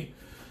way,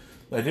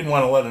 I didn't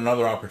want to let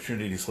another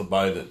opportunity slip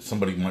by that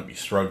somebody might be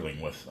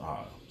struggling with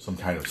some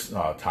kind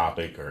of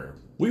topic or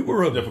we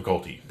were a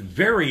difficulty.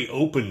 Very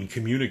open,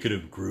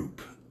 communicative group.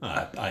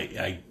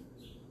 I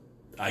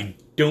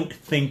don't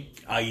think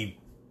I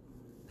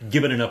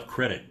give it enough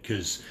credit,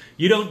 because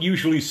you don't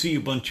usually see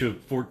a bunch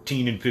of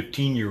 14 and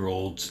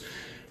 15-year-olds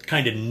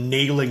kind of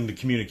nailing the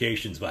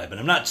communications vibe. And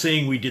I'm not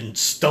saying we didn't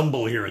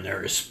stumble here and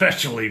there,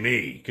 especially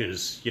me,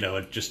 because, you know,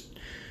 it just,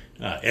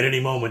 at any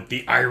moment,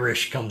 the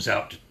Irish comes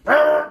out.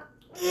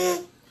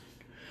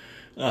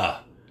 I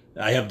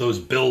have those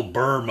Bill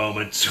Burr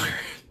moments.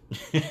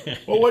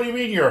 Well, what do you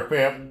mean you're a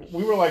family?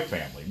 We were like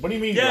family. What do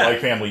you mean you're like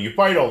family? You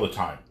fight all the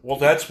time. Well,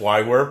 that's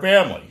why we're a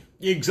family.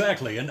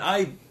 Exactly. And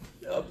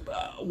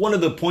one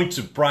of the points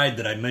of pride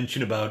that I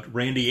mentioned about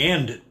Randy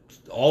and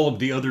all of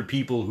the other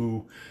people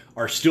who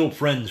are still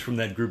friends from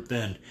that group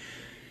then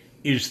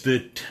is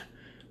that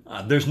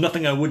there's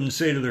nothing I wouldn't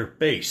say to their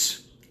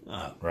face.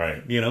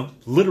 Right.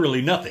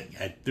 Literally nothing.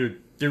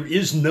 There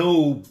is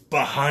no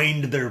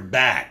behind their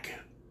back.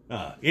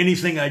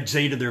 Anything I'd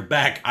say to their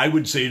back, I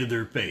would say to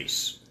their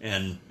face.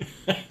 And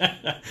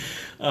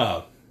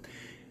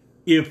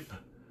if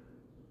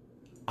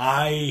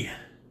I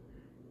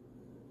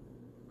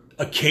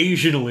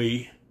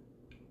occasionally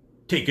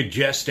take a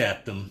jest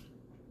at them,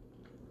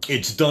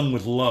 it's done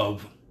with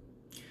love,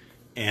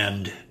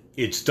 and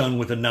it's done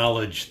with the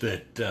knowledge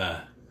that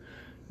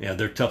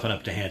they're tough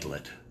enough to handle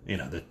it.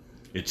 That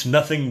it's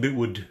nothing that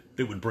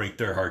would break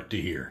their heart to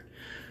hear.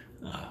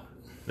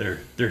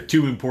 They're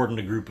too important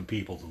a group of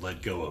people to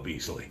let go of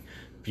easily.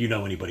 If you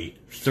know anybody,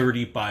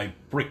 35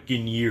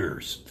 frickin'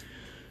 years.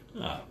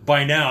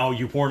 By now,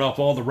 you've worn off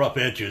all the rough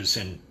edges,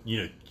 and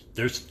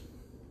there's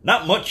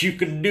not much you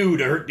can do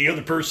to hurt the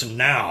other person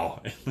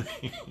now.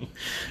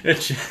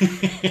 Wait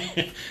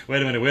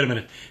a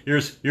minute.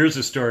 Here's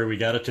a story we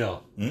got to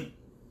tell.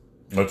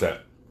 What's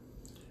that?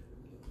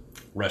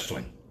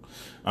 Wrestling.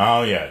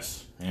 Oh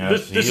yes.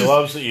 Yes, This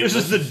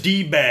is the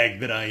D-bag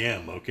that I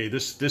am. Okay,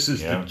 this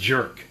is the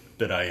jerk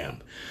that I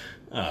am.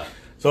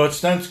 So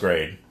it's 10th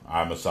grade.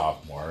 I'm a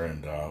sophomore,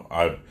 and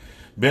I've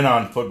been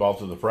on football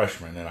through the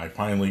freshman, and I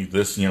finally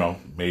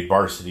made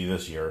varsity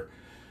this year,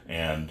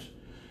 and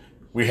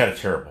we had a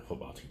terrible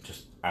football team,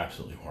 just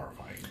absolutely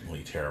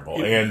horrifyingly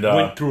terrible. And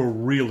went through a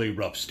really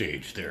rough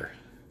stage there.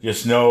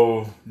 Just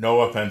no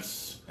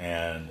offense,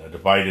 and a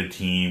divided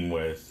team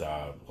with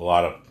a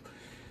lot of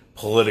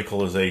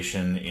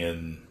politicalization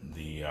in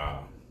the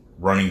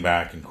running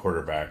back and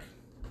quarterback,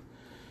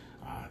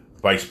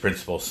 vice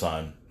principal's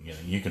son.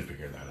 You can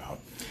figure that out.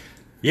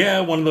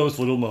 Yeah, one of those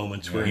little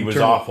moments where he was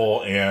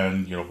awful,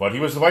 and but he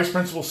was the vice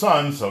principal's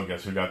son, so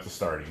guess who got the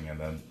starting? And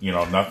then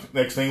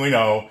next thing we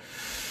know,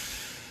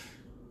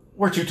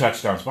 we're 2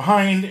 touchdowns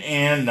behind,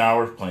 and now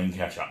we're playing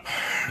catch up.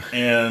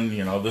 And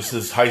this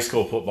is high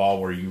school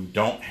football where you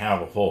don't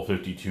have a full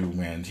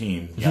 52-man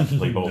team. You have to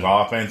play both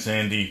offense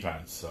and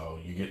defense, so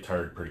you get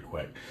tired pretty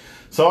quick.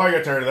 So I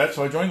got tired of that,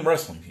 so I joined the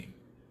wrestling team.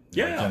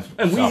 Yeah,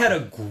 and we had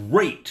a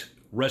great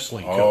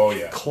wrestling coach. Oh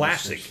yeah,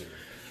 classic.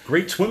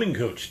 Great swimming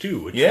coach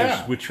too,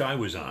 which I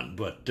was on.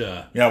 But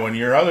when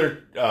your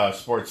other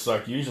sports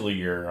suck, usually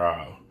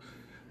your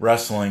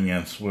wrestling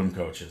and swim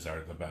coaches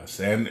are the best.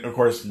 And of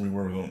course, we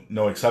were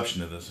no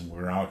exception to this, and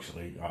we were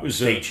actually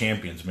state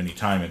champions many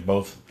times in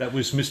both. That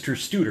was Mr.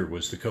 Studer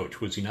was the coach,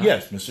 was he not?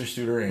 Yes, Mr.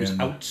 Studer. He was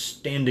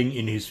outstanding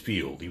in his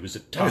field. He was a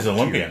top. He was an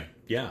Olympian.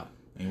 Yeah.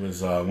 He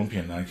was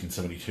Olympian in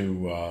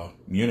 1972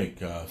 Munich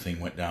thing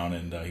went down,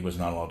 and he was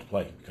not allowed to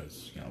play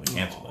because they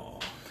canceled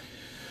it.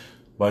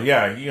 But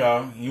yeah,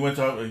 he went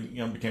to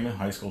became a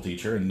high school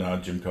teacher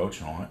and gym coach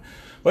and all that.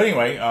 But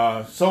anyway,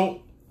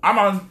 so I'm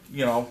on.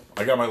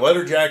 I got my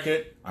leather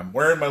jacket. I'm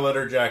wearing my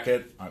leather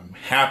jacket. I'm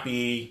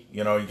happy.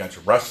 You got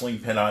your wrestling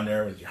pin on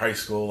there with your high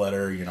school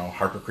letter.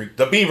 Harper Creek,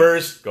 the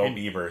Beavers, go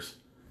Beavers.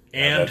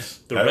 And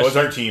that was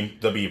our team,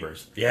 the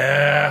Beavers.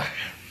 Yeah.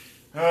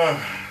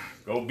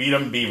 Go beat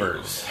them,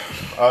 Beavers.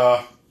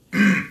 So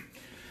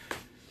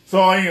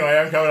anyway,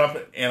 I'm coming up,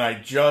 and I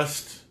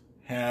just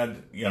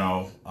had,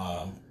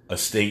 a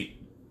state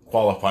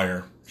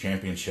qualifier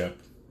championship,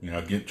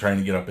 trying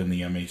to get up in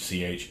the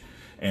MHCH.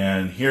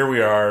 And here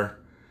we are.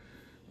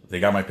 They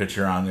got my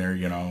picture on there,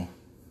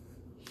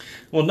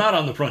 Well, not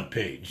on the front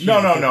page.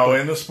 No,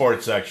 in the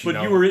sports section.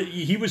 But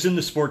he was in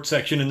the sports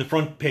section, and the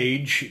front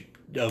page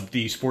of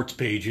the sports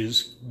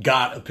pages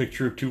got a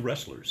picture of 2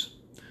 wrestlers.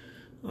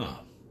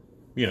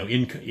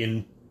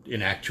 In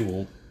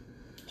actual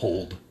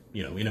hold,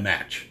 in a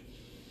match.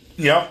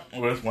 Yep,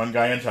 with one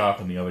guy on top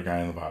and the other guy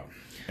on the bottom.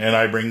 And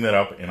I bring that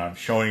up, and I'm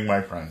showing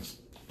my friends.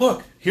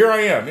 Look, here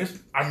I am.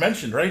 I'm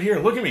mentioned right here.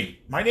 Look at me.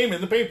 My name in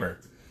the paper.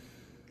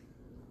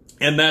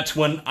 And that's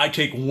when I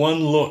take one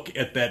look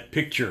at that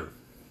picture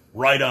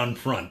right on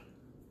front.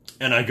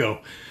 And I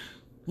go,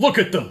 look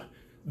at them.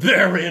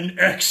 They're in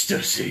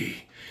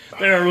ecstasy.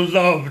 Their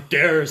love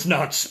dares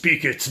not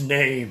speak its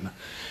name.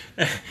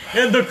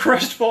 And the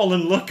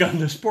crestfallen look on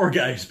this poor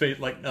guy's face,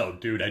 like, no,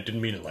 dude, I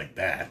didn't mean it like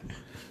that.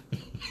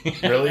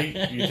 Really?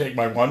 You take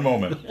my one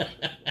moment.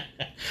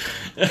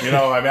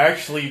 I'm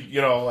actually,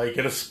 like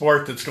in a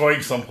sport that's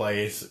going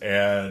someplace,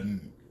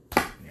 and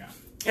yeah.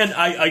 And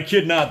I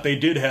kid not, they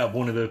did have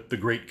one of the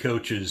great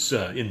coaches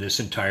in this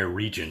entire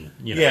region.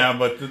 Yeah,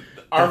 but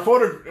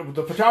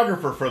the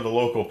photographer for the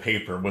local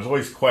paper was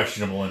always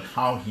questionable in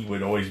how he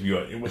would always view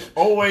it. It was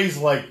always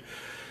like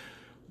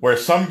where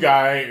some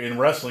guy in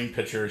wrestling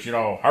pictures,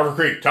 Harbor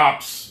Creek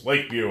tops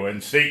Lakeview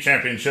and state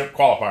championship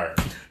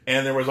qualifier.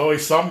 And there was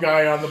always some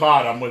guy on the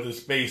bottom with his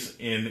face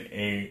in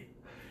a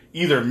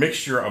either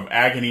mixture of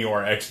agony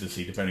or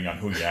ecstasy, depending on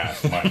who you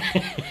ask. And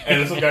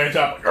there's some guy on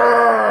top,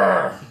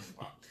 like,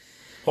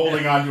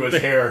 holding onto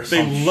his hair.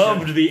 They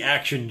loved the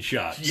action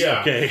shots.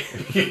 Yeah. Okay.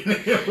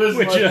 It was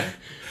Which, like, yeah.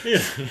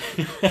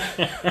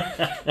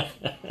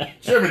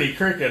 Jiminy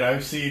Cricket,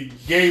 I've seen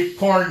gay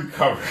porn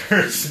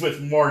covers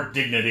with more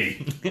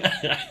dignity.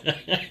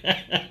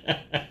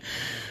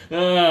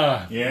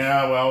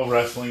 Yeah, well,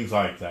 wrestling's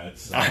like that.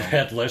 So. I've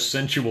had less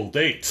sensual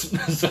dates,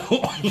 so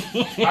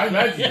I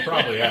imagine you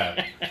probably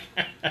have.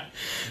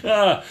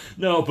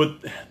 no, but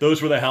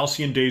those were the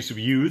halcyon days of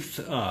youth.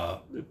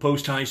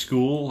 Post high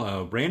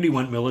school, Randy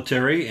went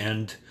military,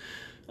 and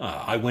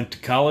I went to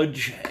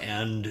college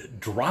and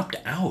dropped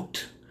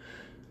out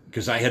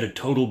because I had a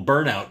total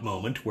burnout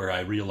moment where I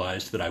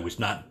realized that I was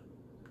not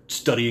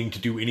studying to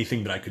do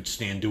anything that I could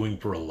stand doing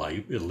for a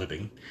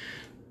living.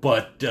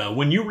 But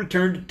when you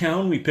returned to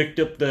town, we picked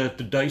up the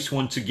dice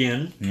once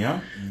again. Yeah.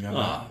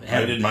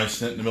 I did my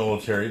stint in the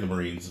military, the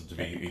Marines to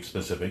be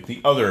specific, the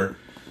other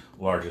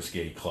largest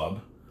gay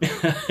club.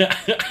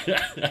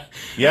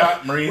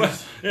 Yeah,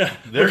 Marines. Yeah,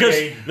 they're because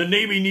gay. the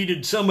Navy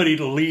needed somebody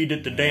to lead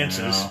at the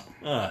dances.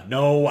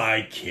 No,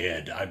 I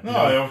kid.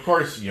 No, of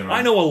course, you know.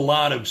 I know a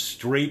lot of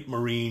straight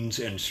Marines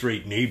and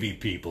straight Navy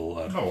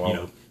people. You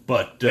know,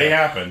 but they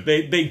happen.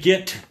 They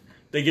get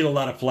a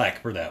lot of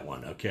flack for that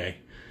one. Okay,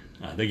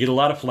 they get a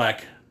lot of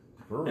flack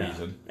for a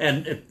reason,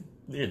 and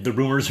the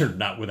rumors are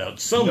not without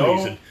some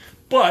reason.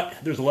 But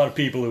there's a lot of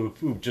people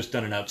who've just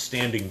done an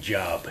outstanding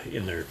job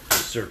in their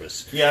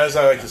service. Yeah, as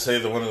I like to say,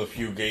 one of the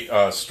few gay,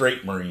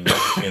 straight Marines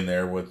in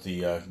there with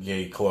the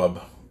gay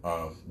club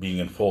being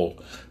in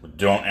full.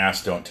 Don't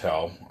ask, don't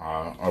tell.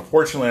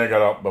 Unfortunately, I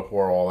got out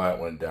before all that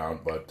went down,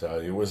 but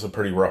it was a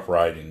pretty rough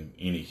ride in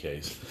any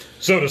case.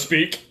 So to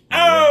speak.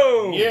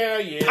 Oh!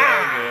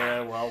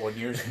 Yeah. Well, when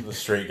you're the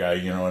straight guy,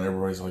 you know, and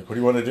everybody's like, what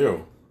do you want to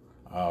do?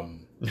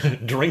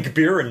 Drink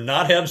beer and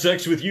not have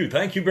sex with you.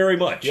 Thank you very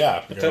much.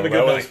 Yeah. Let's have a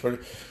good night.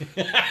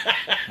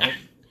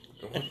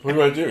 What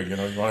do I do? You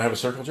know, you want to have a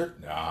circle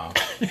jerk? Nah.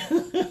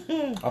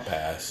 I'll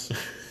pass.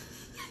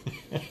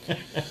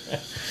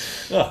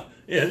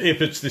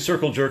 If it's the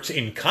circle jerks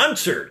in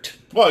concert.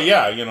 Well,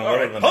 yeah, you know. All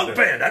right, punk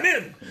band, I'm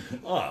in.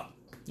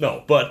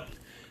 No, but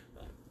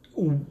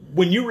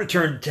when you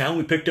returned to town,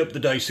 we picked up the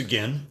dice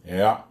again.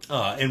 Yeah.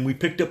 And we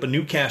picked up a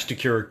new cast of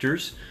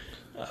characters.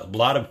 A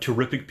lot of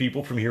terrific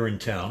people from here in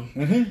town.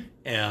 Mm-hmm.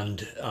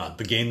 And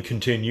the game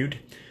continued.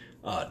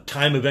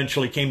 Time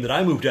eventually came that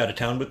I moved out of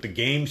town, but the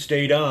game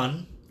stayed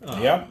on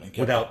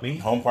without me.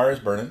 Home fire's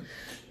burning.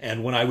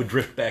 And when I would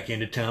drift back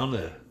into town,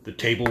 the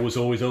table was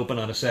always open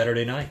on a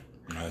Saturday night.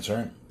 That's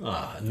right.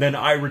 And then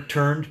I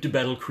returned to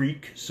Battle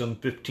Creek some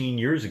 15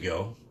 years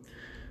ago.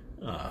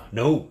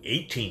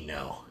 18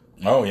 now.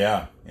 Oh,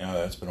 yeah. Yeah,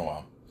 that's been a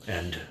while.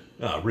 And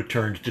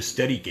returned to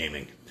steady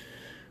gaming,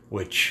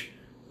 which...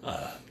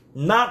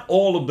 not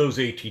all of those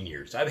 18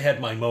 years. I've had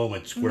my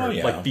moments where,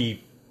 like the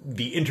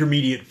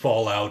intermediate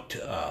fallout,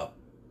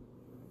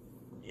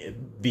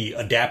 the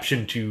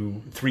adaptation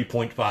to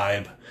 3.5,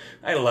 I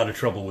had a lot of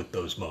trouble with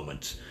those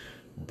moments.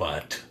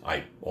 But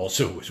I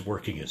also was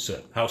working as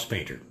a house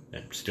painter,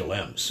 and still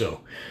am.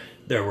 So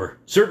there were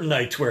certain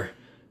nights where,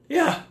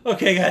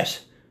 okay,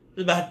 guys,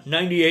 it's about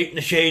 98 in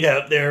the shade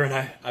out there,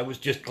 and I was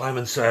just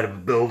climbing the side of a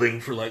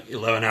building for like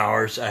 11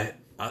 hours. I'm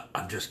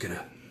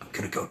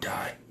gonna go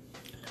die.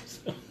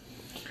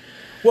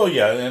 Well,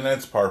 yeah, and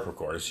that's par for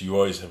course. You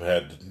always have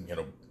had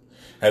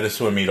a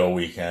swim meet all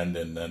weekend,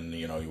 and then,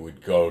 you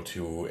would go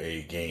to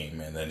a game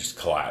and then just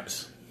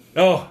collapse.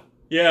 Oh,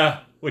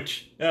 yeah,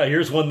 which,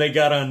 here's one they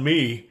got on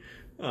me.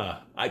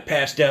 I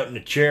passed out in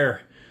a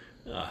chair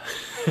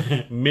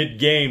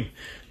mid-game.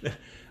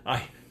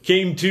 I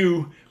came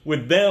to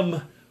with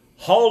them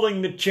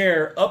hauling the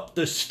chair up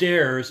the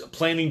stairs,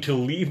 planning to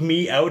leave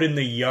me out in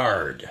the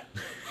yard.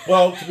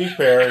 Well, to be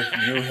fair,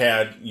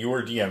 you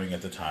were DMing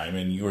at the time,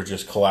 and you were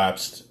just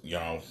collapsed.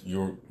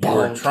 You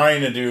were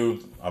trying to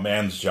do a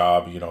man's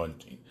job. And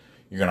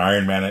you're gonna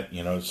Iron Man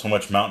it. So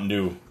much Mountain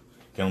Dew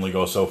can only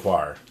go so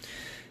far.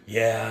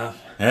 Yeah.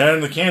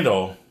 And the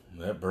candle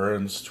that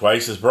burns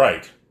twice as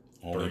bright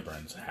only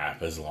burns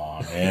half as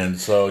long, and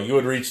so you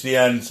would reach the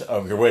end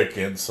of your wick,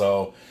 and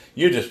so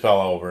you just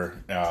fell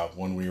over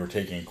when we were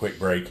taking a quick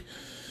break,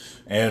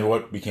 and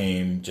what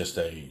became just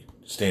a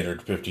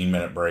standard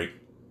 15-minute break.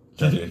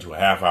 Turned it into a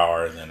half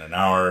hour, and then an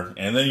hour,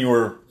 and then you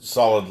were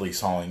solidly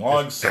sawing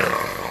logs, so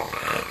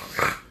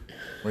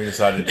we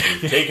decided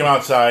to take him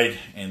outside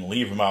and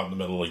leave him out in the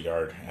middle of the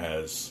yard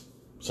as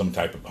some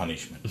type of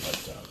punishment.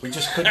 But we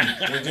just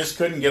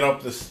couldn't get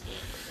up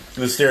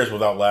the stairs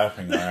without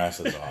laughing our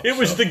asses off. It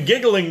was the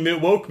giggling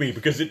that woke me,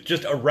 because it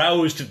just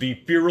aroused the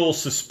feral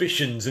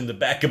suspicions in the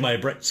back of my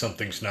brain.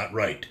 Something's not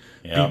right.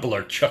 Yep. People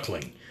are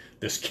chuckling.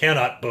 This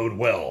cannot bode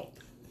well.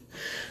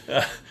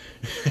 But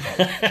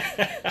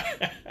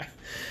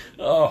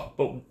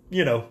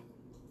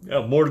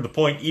more to the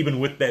point, even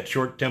with that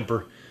short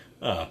temper,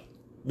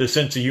 the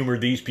sense of humor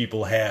these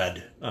people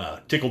had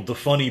tickled the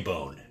funny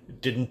bone.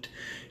 It didn't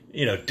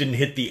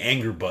hit the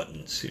anger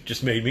buttons. It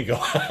just made me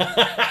go,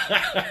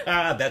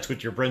 that's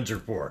what your friends are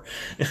for.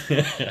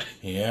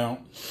 Yeah.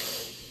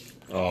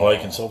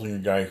 Like insulting a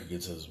guy who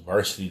gets his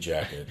varsity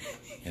jacket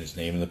and his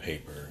name in the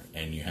paper,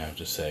 and you have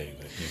to say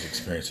that he's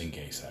experiencing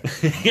gay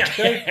sex.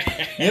 Okay?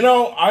 You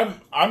know,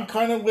 I'm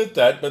kind of with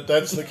that, but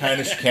that's the kind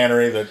of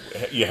chicanery that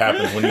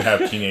happens when you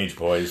have teenage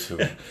boys who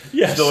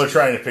still are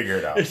trying to figure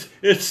it out.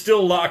 It's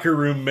still locker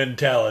room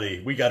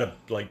mentality. We gotta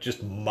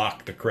just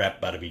mock the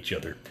crap out of each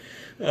other.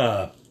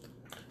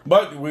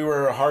 But we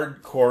were a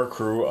hardcore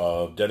crew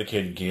of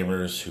dedicated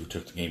gamers who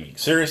took the gaming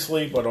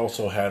seriously, but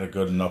also had a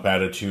good enough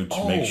attitude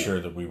to make sure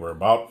that we were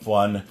about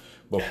fun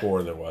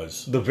before there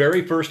was... The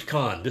very first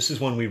con, this is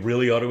when we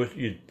really ought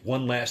to...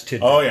 One last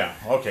tidbit. Oh, yeah,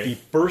 okay. The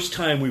first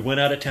time we went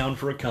out of town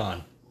for a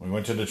con. We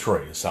went to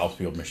Detroit, to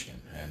Southfield,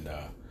 Michigan, and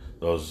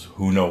those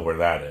who know where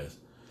that is.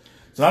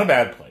 It's not a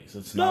bad place.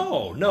 It's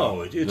not,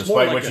 no. It's despite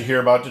more like what you hear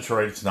about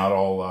Detroit, it's not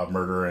all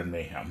murder and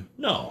mayhem.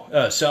 No.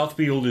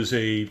 Southfield is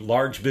a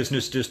large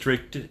business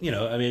district. You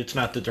know, I mean, it's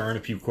not that there aren't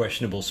a few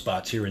questionable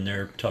spots here and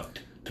there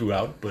tucked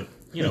throughout, but,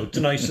 you know, it's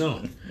a nice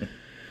zone.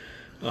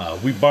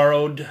 We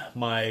borrowed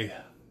my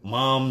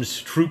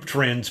mom's troop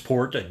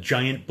transport, a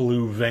giant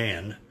blue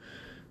van,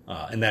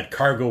 and that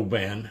cargo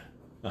van,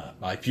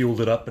 I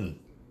fueled it up and,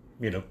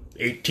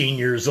 18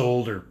 years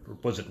old, or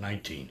was it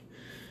 19?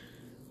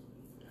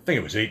 I think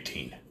it was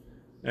 18,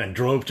 and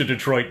drove to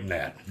Detroit in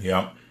that.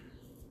 Yep.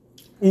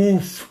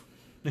 Oof.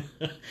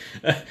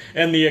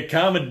 And the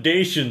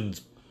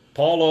accommodations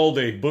Paul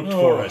Alday booked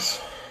for us.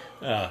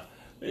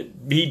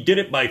 He did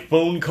it by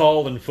phone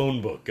call and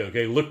phone book,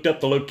 okay? Looked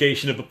up the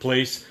location of a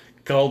place,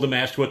 called them,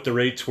 asked what the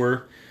rates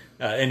were,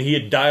 and he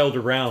had dialed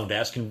around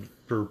asking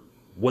for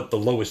what the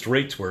lowest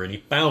rates were, and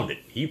he found it.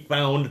 He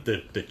found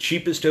the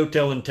cheapest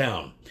hotel in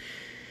town.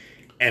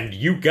 And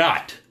you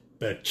got...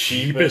 the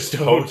cheapest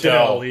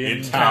hotel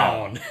in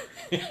town.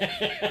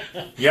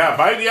 Yeah,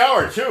 by the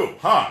hour, too,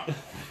 huh?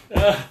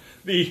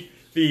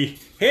 The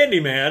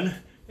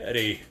handyman had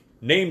a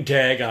name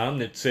tag on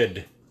that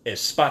said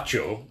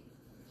Espacio.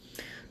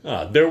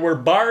 There were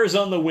bars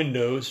on the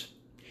windows,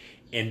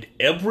 and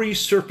every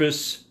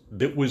surface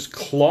that was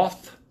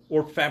cloth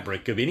or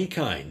fabric of any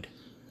kind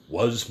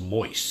was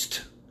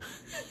moist.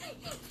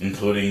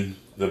 Including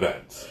the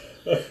beds.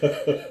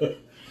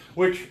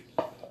 Which...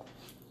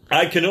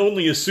 I can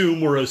only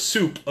assume were a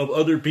soup of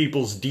other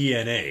people's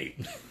DNA.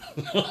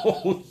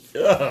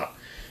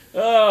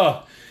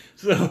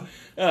 So,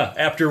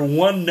 after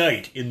one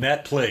night in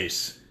that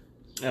place,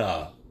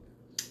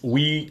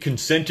 we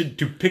consented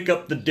to pick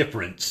up the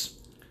difference.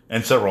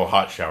 And several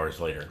hot showers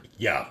later.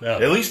 Yeah.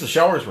 At least the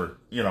showers were,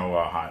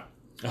 hot.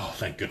 Oh,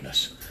 thank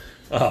goodness.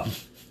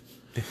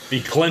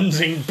 The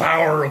cleansing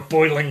power of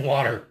boiling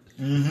water.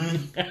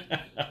 Mm-hmm.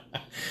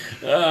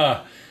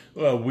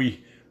 Well,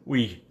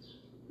 we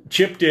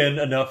chipped in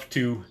enough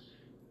to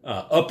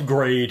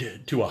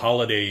upgrade to a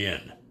Holiday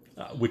Inn,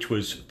 which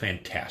was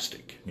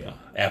fantastic. Yeah.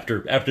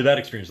 After that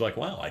experience,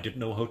 wow, I didn't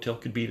know a hotel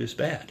could be this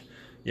bad.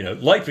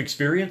 Life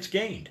experience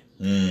gained.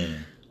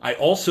 I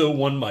also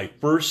won my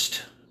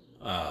first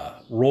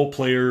role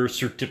player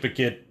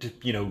certificate,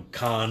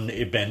 con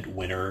event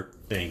winner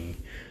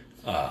thing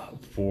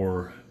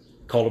for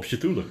Call of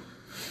Cthulhu.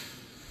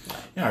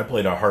 Yeah, I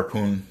played a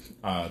Harpoon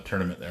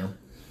tournament there.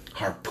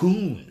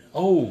 Harpoon?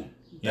 Oh,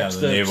 that's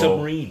the naval,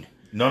 submarine.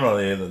 No,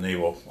 they had the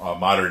naval,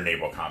 modern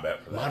naval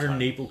combat for that Modern time.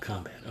 naval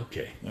combat,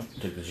 okay. Yep,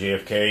 took the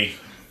JFK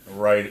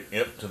right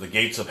up to the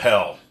gates of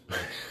hell.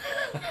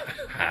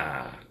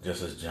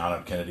 Just as John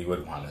F. Kennedy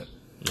would want it.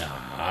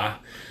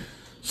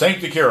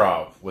 Sank the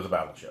Kirov with a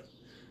battleship.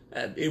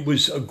 It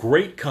was a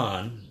great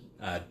con.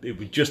 It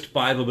was just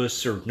 5 of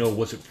us, or no,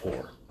 was it 4?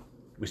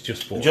 It was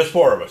just 4. Just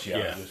 4 of us,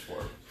 yeah. Just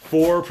 4.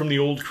 4 from the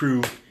old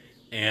crew,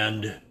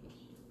 and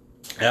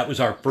that was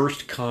our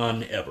first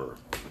con ever.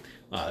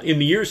 In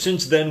the years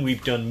since then,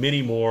 we've done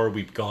many more.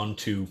 We've gone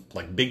to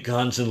big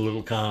cons and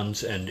little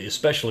cons, and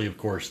especially, of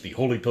course, the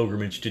Holy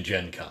Pilgrimage to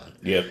Gen Con.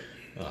 Yep.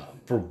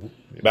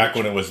 Back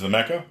when it was the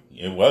Mecca,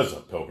 it was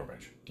a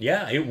pilgrimage.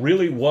 Yeah, it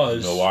really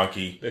was.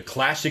 Milwaukee. A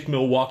classic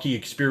Milwaukee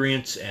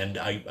experience, and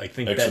I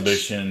think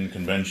exhibition,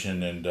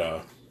 convention,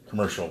 and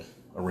commercial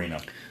arena.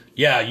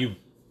 Yeah,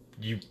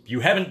 you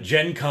haven't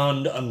Gen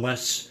Conned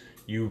unless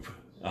you've...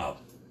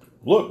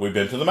 Look, we've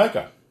been to the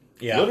Mecca.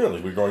 Yeah.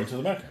 Literally, we're going to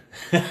the Mecca.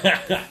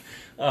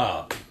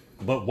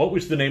 But what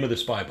was the name of the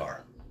spy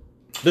bar?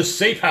 The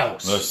Safe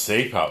House. The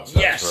Safe House,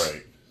 that's yes.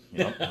 right.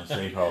 Yep, the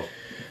Safe House.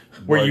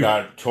 Where you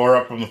got tore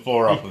up from the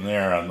floor up in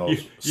there on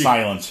those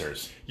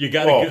silencers. You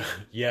got to go,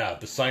 yeah,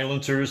 the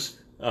silencers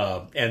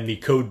and the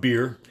code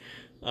beer.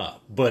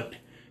 But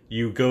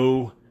you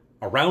go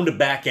around a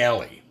back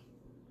alley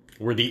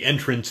where the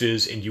entrance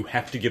is, and you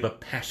have to give a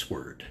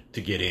password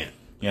to get in.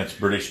 Yeah, it's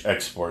British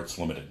Exports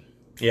Limited.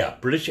 Yeah,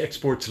 British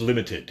Exports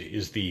Limited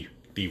is the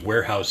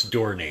warehouse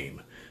door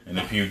name. And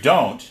if you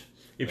don't...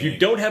 If you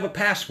don't have a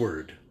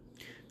password,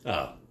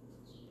 And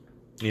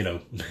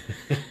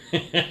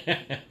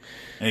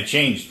it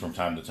changed from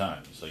time to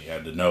time, so you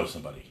had to know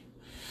somebody.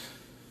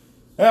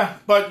 Yeah,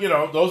 but,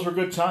 those were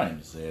good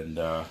times. And,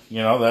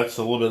 that's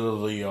a little bit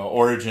of the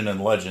origin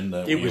and legend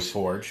that we have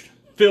forged.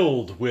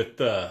 Filled with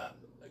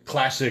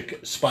classic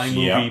spy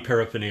movie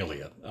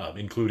paraphernalia,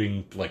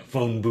 including like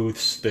phone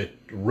booths that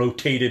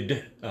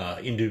rotated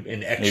into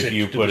an exit. If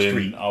you to put the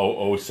in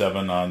street.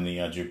 007 on the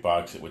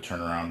jukebox, it would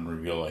turn around and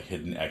reveal a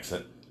hidden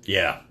exit.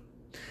 Yeah,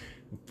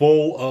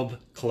 full of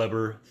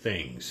clever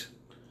things,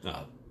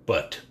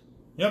 but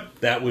Yep,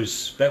 that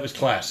was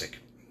classic.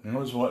 that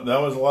was a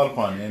lot of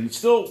fun, and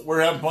still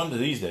we're having fun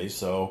these days.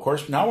 So of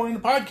course now we're into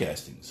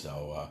podcasting.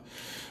 So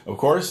of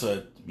course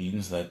that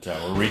means that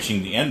we're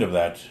reaching the end of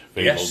that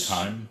fabled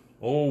time.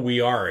 Oh, we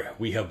are.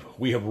 We have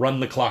run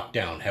the clock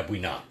down, have we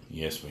not?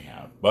 Yes, we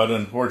have. But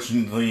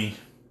unfortunately,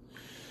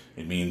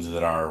 it means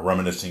that our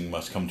reminiscing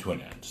must come to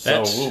an end.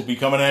 So we'll be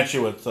coming at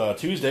you with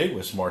Tuesday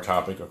with some more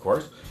topic, of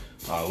course.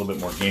 A little bit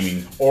more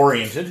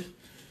gaming-oriented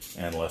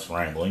and less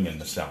rambling and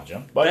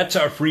nostalgia. But That's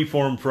our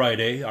Freeform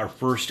Friday, our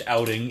first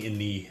outing in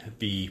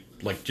the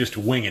like, just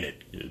winging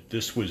it.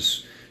 This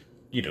was,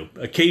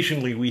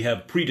 occasionally we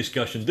have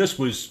pre-discussion. This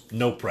was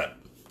no prep.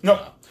 no,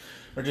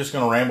 we're just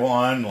going to ramble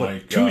on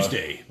like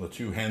Tuesday. The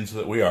two hens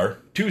that we are.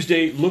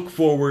 Tuesday, look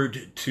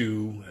forward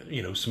to,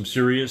 some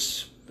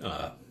serious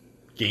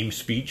game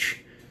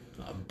speech.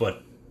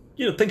 But,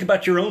 think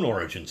about your own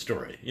origin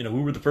story.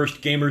 Who were the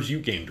first gamers you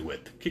gamed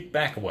with? Kick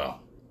back a while.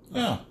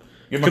 Yeah.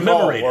 Give them a call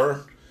Commemorate it.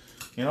 or,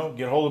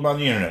 get a hold of them on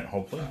the internet,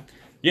 hopefully.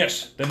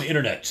 Yes, then the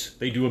internets.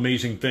 They do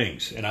amazing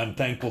things. And I'm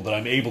thankful that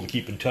I'm able to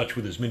keep in touch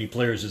with as many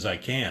players as I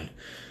can,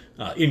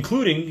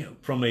 including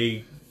from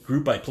a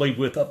group I played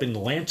with up in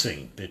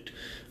Lansing that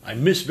I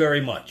miss very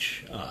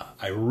much.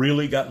 I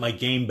really got my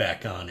game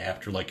back on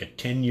after like a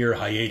 10-year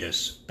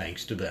hiatus,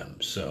 thanks to them.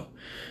 So,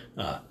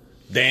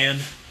 Dan,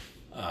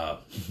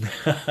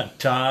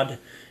 Todd,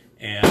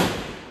 and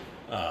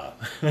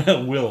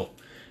Will,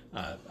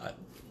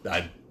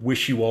 I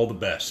wish you all the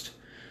best.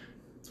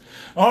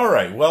 All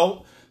right,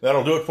 well,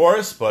 that'll do it for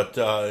us. But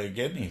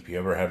again, if you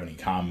ever have any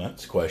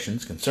comments,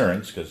 questions,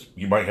 concerns, because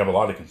you might have a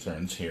lot of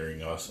concerns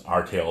hearing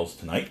our tales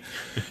tonight,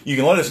 you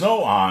can let us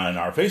know on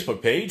our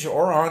Facebook page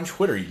or on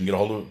Twitter. You can get a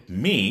hold of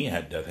me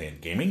at Death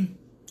Hand Gaming.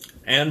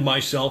 And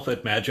myself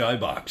at Magi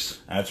Box.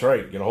 That's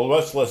right. Get a hold of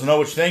us. Let us know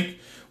what you think,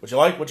 what you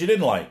like, what you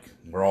didn't like.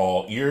 We're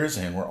all ears,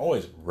 and we're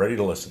always ready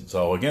to listen.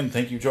 So again,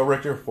 thank you, Joe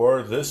Richter,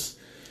 for this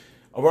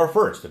of our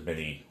first of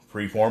many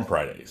Freeform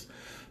Fridays.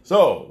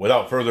 So,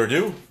 without further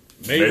ado,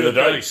 May the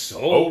dice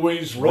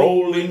always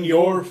roll in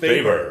your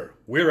favor.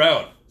 We're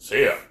out.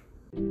 See ya.